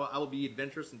 so I will be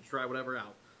adventurous and try whatever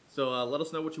out. So let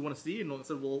us know what you want to see, and like I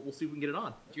said, we'll see if we can get it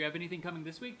on. Do you have anything coming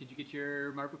this week? Did you get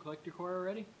your Marvel Collector Core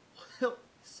already?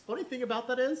 Funny thing about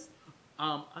that is,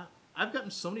 I've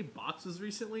gotten so many boxes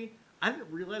recently. I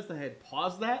didn't realize that I had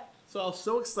paused that, so I was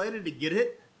so excited to get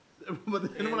it. But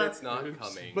then And when it's not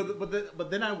coming. But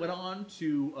then I went on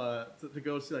to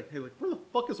go see like, hey, like where the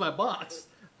fuck is my box?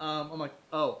 I'm like,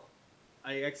 oh,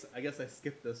 I guess I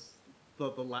skipped this the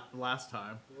last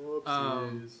time.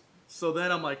 Whoopsies. So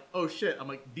then I'm like, oh shit! I'm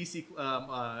like, DC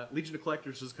Legion of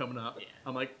Collectors is coming up. Yeah.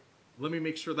 I'm like, let me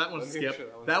make sure that one's Let me make skipped. sure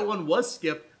that one's that skipped. one was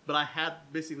skipped, but I had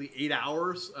basically 8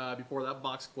 hours before that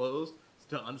box closed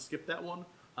to unskip that one.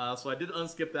 So I did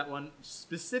unskip that one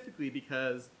specifically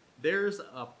because there's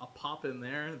a pop in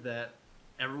there that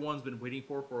everyone's been waiting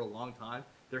for a long time.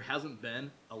 There hasn't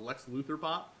been a Lex Luthor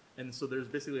pop, and so there's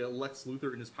basically a Lex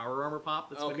Luthor in his power armor pop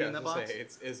that's going to be Okay, in I that was gonna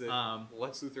box. say, is it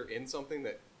Lex Luthor in something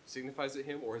that signifies it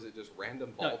him, or is it just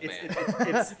random No, bald man?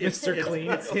 it's Mr. Clean.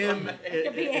 It's him.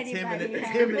 Could be It's him and anybody, it's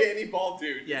yeah. him. Could be any bald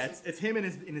dude. Yeah, it's him and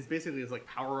his basically his like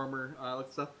power armor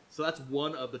like stuff. So that's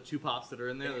one of the 2 pops that are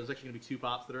in there. There's actually gonna be 2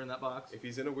 pops that are in that box. If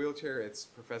he's in a wheelchair, it's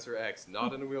Professor X.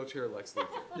 Not in a wheelchair, Lex Luthor.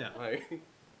 Yeah. Like,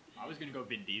 I was gonna go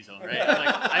Vin Diesel, right? It's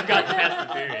like, I've got the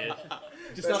Fast and Furious.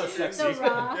 Just not a That's sexy. The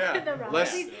Rock. Yeah. The Rock.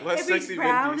 Less- If he's- less if sexy he's Vin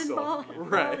brown Diesel. and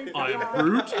bald, Right. he's the I am Rock.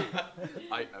 Groot.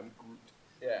 I am Groot.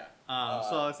 Yeah.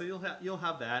 So you'll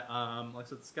have that. Like I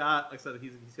said, Scott. Like I said,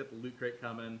 he's got the loot crate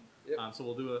coming. Yep. So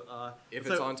we'll do a. If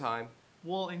so- it's on time.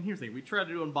 Well, and here's the thing: we tried to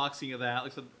do an unboxing of that.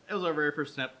 Like I said, it was our very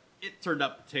first step. It turned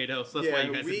out potato, so that's why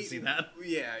you guys didn't see that.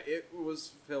 Yeah, it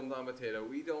was filmed on potato.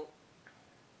 We don't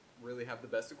really have the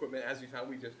best equipment. As you found,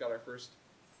 we just got our first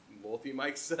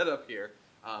multi-mic setup here.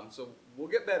 So we'll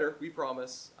get better, we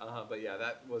promise. But yeah,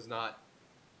 that was not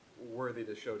worthy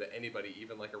to show to anybody,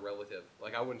 even like a relative.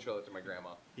 Like, I wouldn't show it to my grandma.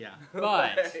 Yeah.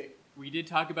 But Okay. we did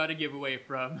talk about a giveaway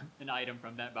from an item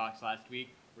from that box last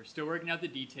week. We're still working out the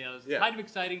details. Yeah. Kind of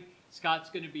exciting. Scott's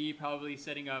going to be probably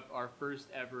setting up our first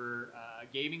ever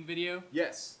gaming video.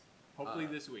 Yes. Hopefully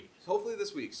this week. Hopefully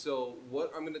this week. So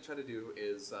what I'm going to try to do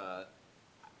is,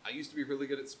 I used to be really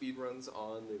good at speedruns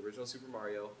on the original Super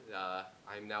Mario.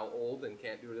 I'm now old and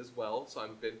can't do it as well, so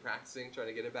I've been practicing, trying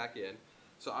to get it back in.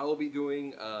 So I will be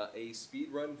doing a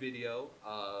speedrun video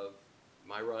of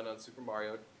my run on Super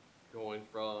Mario, going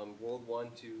from World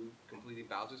 1 to completing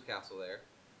Bowser's Castle there.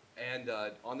 And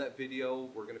on that video,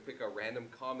 we're going to pick a random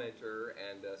commenter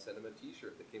and send them a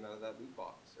t-shirt that came out of that loot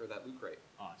box, or that loot crate.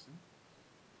 Awesome.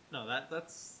 No,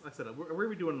 that's like I said, we're gonna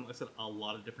be doing, like I said, a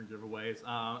lot of different giveaways.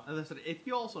 And I said, if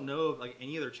you also know of like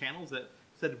any other channels that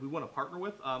said we want to partner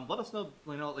with, let us know.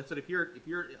 You know, like I said, if you're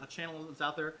a channel that's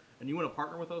out there and you want to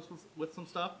partner with us with some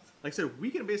stuff, like I said, we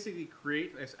can basically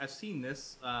create. I've seen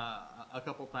this a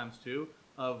couple times too,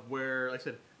 of where, like I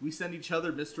said, we send each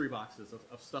other mystery boxes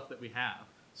of stuff that we have.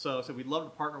 So we'd love to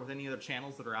partner with any other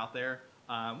channels that are out there.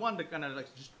 One, to kind of like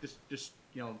just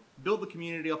you know, build the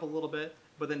community up a little bit,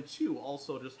 but then two,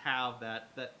 also just have that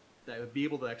would be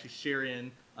able to actually share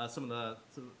in some of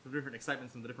the different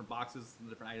excitements and the different boxes and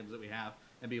the different items that we have,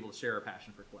 and be able to share our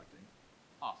passion for collecting.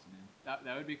 Awesome, man.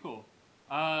 That would be cool.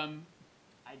 I'd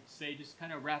say just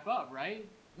kind of wrap up, right?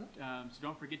 So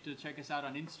don't forget to check us out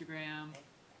on Instagram,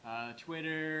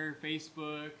 Twitter,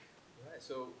 Facebook. Right,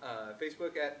 so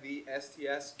Facebook at the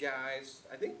STS Guys.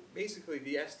 I think basically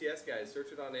the STS Guys.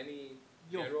 Search it on any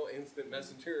general instant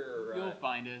messenger or You'll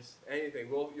find us. anything.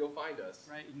 You'll find us.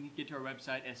 Right, you can get to our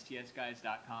website,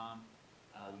 stsguys.com.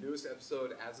 Newest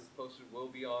episode, as it's posted, will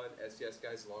be on STS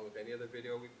Guys along with any other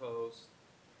video we post.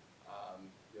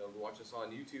 You know, watch us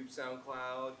on YouTube,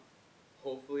 SoundCloud,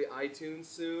 hopefully iTunes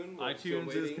soon. We're still iTunes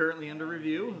is waiting. currently under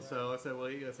review, so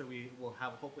we will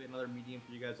have hopefully another medium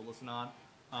for you guys to listen on.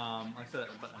 Like I said,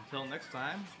 but until next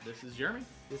time, this is Jeremy.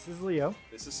 This is Leo.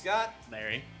 This is Scott.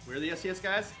 Larry. We're the STS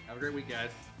guys. Have a great week,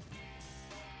 guys.